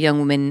for young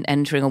women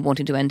entering or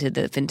wanting to enter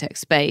the fintech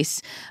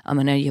space? I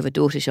know you have a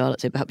daughter,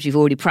 Charlotte, so perhaps you've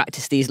already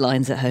practiced these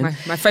lines at home.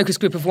 My focus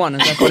group of one,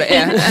 as I call it,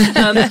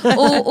 yeah.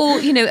 or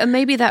and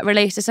maybe that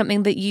relates to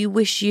something that you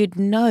wish you'd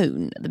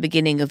known at the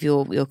beginning of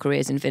your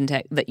careers in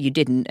fintech that you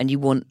didn't, and you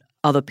want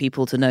other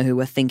people to know who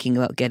are thinking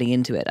about getting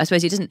into it. I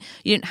suppose you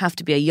don't have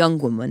to be a young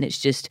woman. It's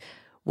just,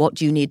 what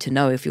do you need to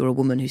know if you're a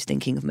woman who's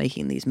thinking of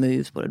making these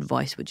moves? What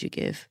advice would you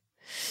give?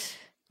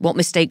 What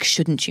mistakes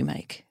shouldn't you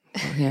make?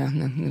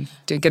 To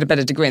get a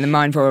better degree than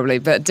mine probably.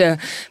 But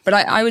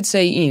I would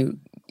say,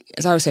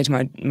 as I would say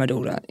to my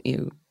daughter,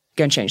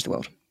 go and change the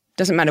world.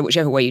 Doesn't matter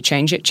whichever way you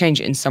change it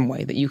in some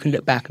way that you can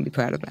look back and be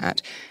proud of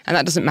that. And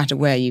that doesn't matter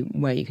where you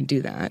can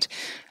do that.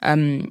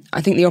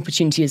 I think the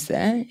opportunity is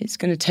there. It's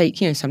going to take,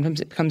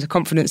 sometimes it becomes a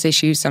confidence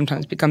issue,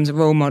 sometimes it becomes a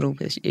role model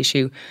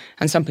issue,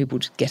 and some people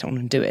just get on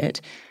and do it.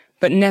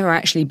 But never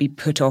actually be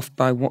put off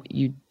by what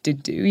you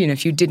did do.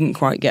 If you didn't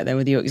quite get there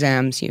with your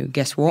exams,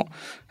 guess what?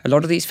 A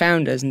lot of these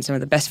founders and some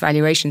of the best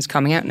valuations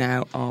coming out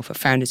now are for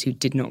founders who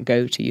did not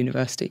go to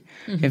university.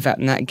 In fact,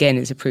 and that again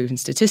is a proven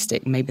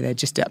statistic. Maybe they're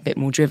just a bit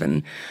more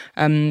driven.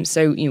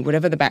 So,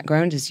 whatever the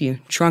background is,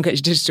 try and get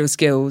your digital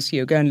skills,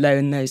 go and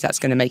learn those. That's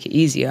going to make it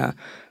easier.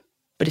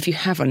 But if you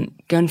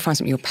haven't, go and find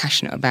something you're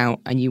passionate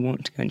about and you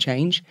want to go and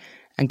change.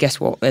 And guess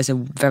what? There's a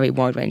very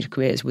wide range of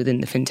careers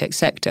within the fintech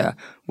sector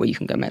where you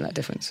can go make that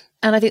difference.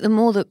 And I think the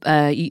more that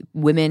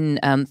women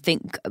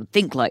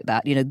think like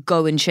that,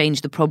 go and change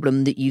the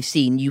problem that you've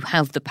seen, you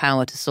have the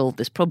power to solve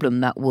this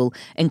problem. That will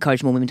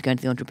encourage more women to go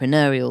into the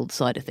entrepreneurial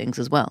side of things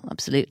as well.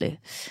 Absolutely.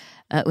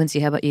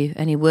 Wincy, how about you?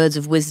 Any words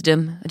of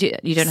wisdom?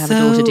 You don't have a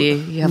daughter, do you?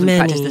 You haven't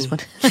practiced this one.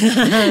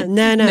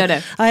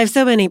 No. I have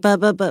so many,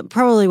 but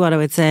probably what I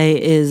would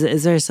say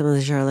is very similar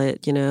to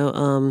Charlotte.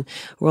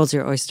 World's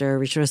your oyster,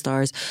 reach for the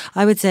stars.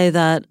 I would say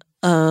that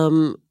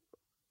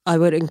I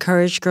would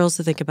encourage girls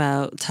to think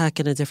about tech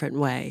in a different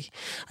way.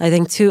 I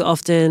think too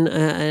often,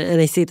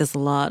 and I see this a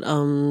lot,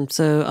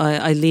 so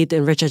I lead the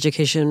Enrich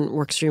Education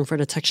workstream for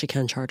the Tech She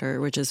Can Charter,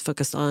 which is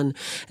focused on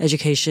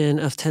education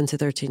of 10 to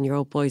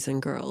 13-year-old boys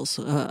and girls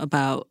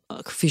about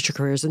future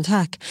careers in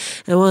tech.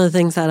 And one of the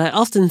things that I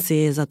often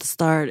see is at the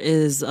start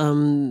is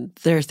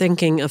they're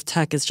thinking of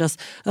tech as just,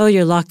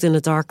 you're locked in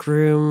a dark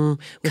room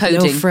with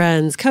no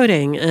friends,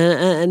 coding.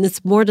 And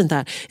it's more than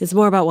that. It's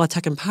more about what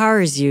tech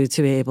empowers you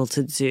to be able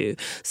to do.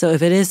 So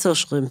if it is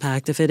social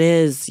impact, if it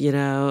is,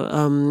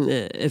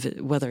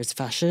 whether it's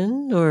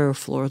fashion or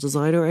floral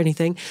design or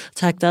anything,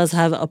 tech does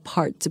have a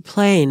part to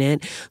play in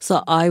it.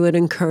 So I would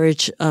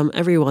encourage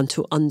everyone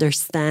to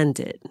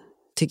understand it,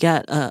 to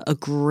get a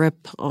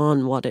grip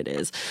on what it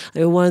is. I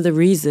mean, one of the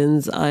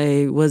reasons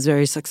I was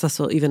very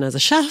successful even as a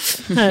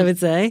chef, I would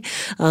say,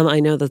 I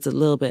know that's a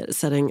little bit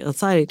setting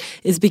outside,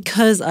 is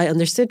because I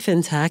understood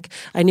fintech.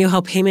 I knew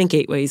how payment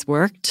gateways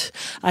worked.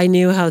 I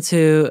knew how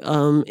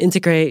to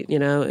integrate,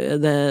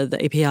 the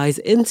APIs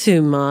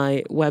into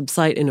my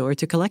website in order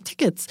to collect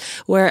tickets.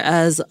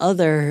 Whereas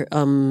other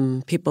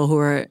people who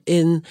are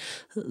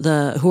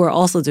who are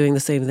also doing the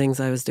same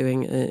things I was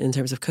doing in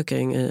terms of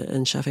cooking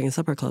and chefing in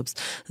supper clubs,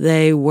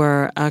 they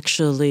were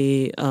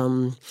actually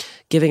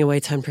giving away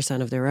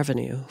 10% of their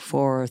revenue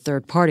for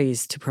third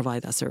parties to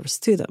provide that service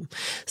to them.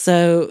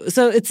 So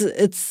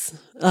it's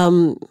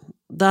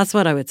that's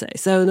what I would say.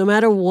 So no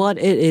matter what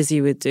it is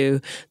you would do,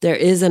 there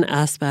is an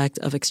aspect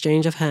of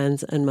exchange of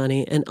hands and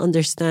money and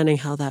understanding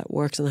how that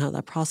works and how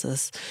that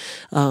process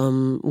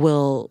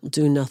will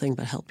do nothing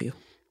but help you.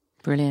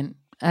 Brilliant.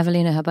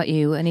 Evelina, how about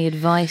you? Any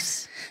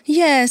advice?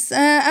 Yes,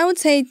 I would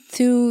say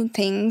two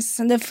things.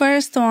 The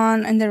first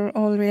one, and they're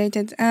all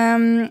related.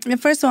 The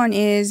first one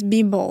is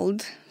be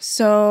bold.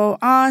 So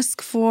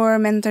ask for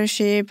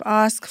mentorship,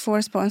 ask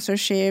for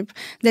sponsorship.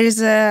 There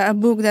is a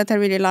book that I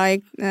really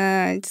like.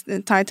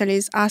 The title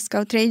is Ask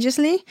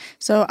Outrageously.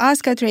 So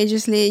ask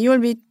outrageously. You'll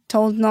be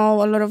told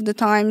no a lot of the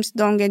times.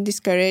 Don't get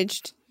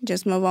discouraged.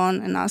 Just move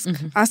on and ask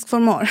for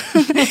more.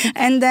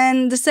 And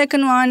then the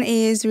second one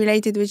is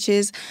related, which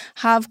is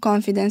have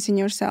confidence in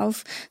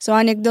yourself. So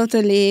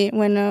anecdotally,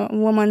 when a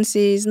woman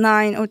sees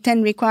 9 or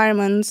 10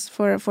 requirements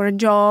for a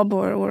job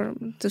or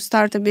to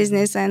start a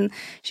business, and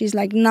she's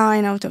like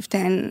 9 out of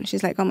 10,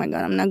 she's like, oh my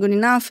God, I'm not good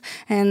enough.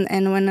 And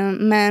when a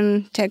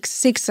man checks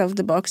 6 of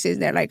the boxes,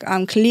 they're like,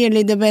 I'm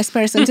clearly the best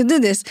person to do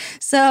this.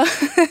 So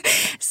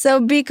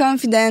be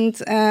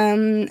confident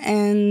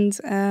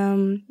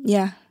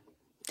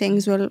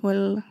things will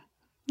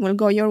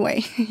go your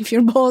way if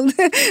you're bold.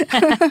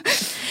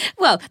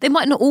 Well, they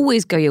might not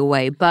always go your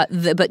way, but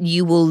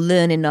you will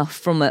learn enough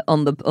from it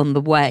on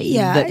the way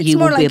that you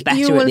will be better at the end of it.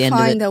 You will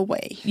find a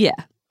way. Yeah.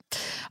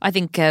 I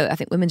think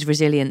women's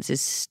resilience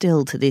is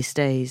still to this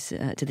day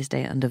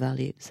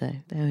undervalued. So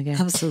there we go.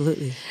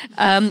 Absolutely.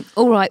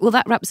 All right. Well,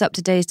 that wraps up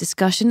today's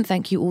discussion.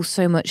 Thank you all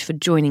so much for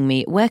joining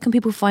me. Where can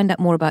people find out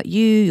more about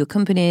you, your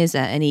companies,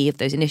 any of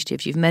those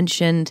initiatives you've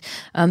mentioned?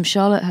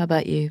 Charlotte, how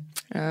about you?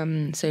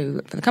 So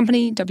for the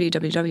company,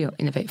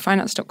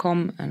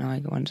 www.innovatefinance.com, and I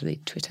go under the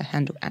Twitter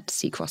handle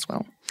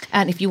 @ccrosswell.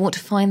 And if you want to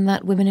find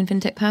that Women in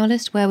Fintech Power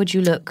List, where would you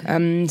look?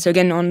 So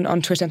again,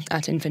 on Twitter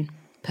 @infin.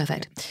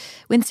 Perfect.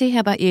 Wincy, how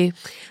about you?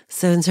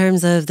 So in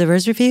terms of the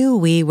Rose Review,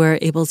 we were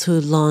able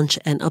to launch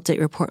an update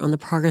report on the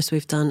progress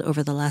we've done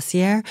over the last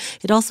year.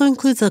 It also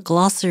includes a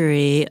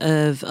glossary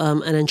of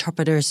an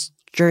entrepreneur's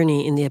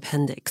journey in the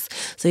appendix.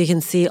 So you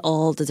can see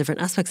all the different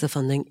aspects of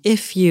funding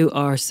if you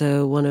are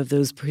one of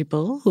those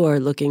people who are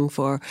looking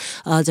for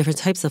different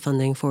types of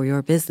funding for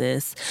your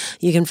business.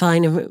 You can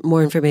find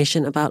more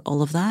information about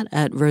all of that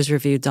at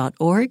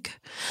rosereview.org.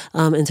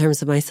 In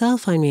terms of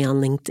myself, find me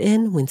on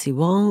LinkedIn, Wincy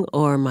Wong,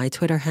 or my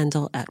Twitter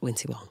handle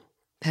 @WincyWong.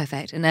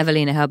 Perfect. And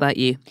Evelina, how about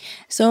you?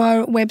 So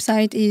our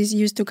website is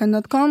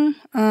usedukan.com.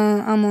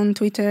 I'm on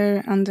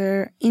Twitter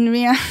under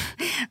Inria,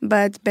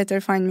 but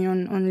better find me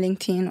on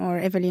LinkedIn or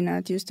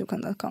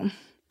evelina@usedukan.com.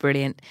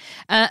 Brilliant.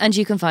 And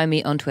you can find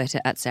me on Twitter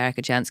 @Sarah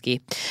Kachansky.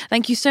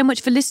 Thank you so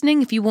much for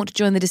listening. If you want to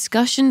join the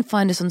discussion,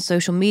 find us on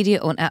social media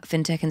on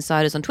 @Fintech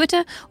Insiders on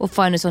Twitter, or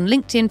find us on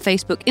LinkedIn,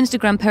 Facebook,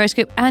 Instagram,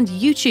 Periscope, and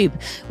YouTube.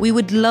 We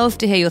would love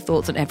to hear your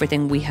thoughts on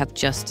everything we have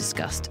just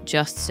discussed.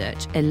 Just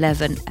search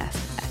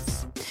 11FS.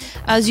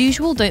 As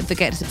usual, don't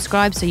forget to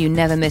subscribe so you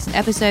never miss an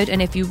episode.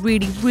 And if you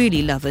really,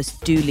 really love us,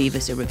 do leave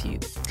us a review.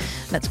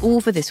 That's all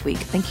for this week.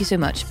 Thank you so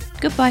much.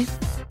 Goodbye.